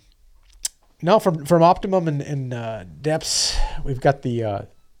no, from Optimum and Depths, we've got the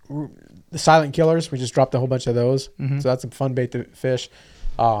Silent Killers. We just dropped a whole bunch of those. So that's some fun bait to fish.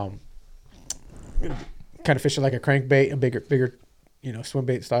 Kind of fishing like a crankbait, a bigger, swim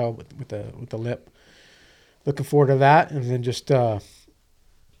bait style with the lip. Looking forward to that, and then just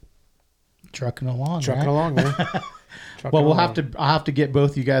trucking along. Along, man. Well, I'll have to get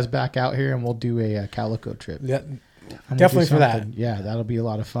both you guys back out here, and we'll do a Calico trip. Yeah, We'll definitely for that. Yeah, that'll be a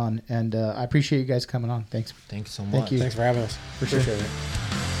lot of fun, and I appreciate you guys coming on. Thanks. Thank you so much. Thank you. Thanks for having us. For sure. Appreciate it.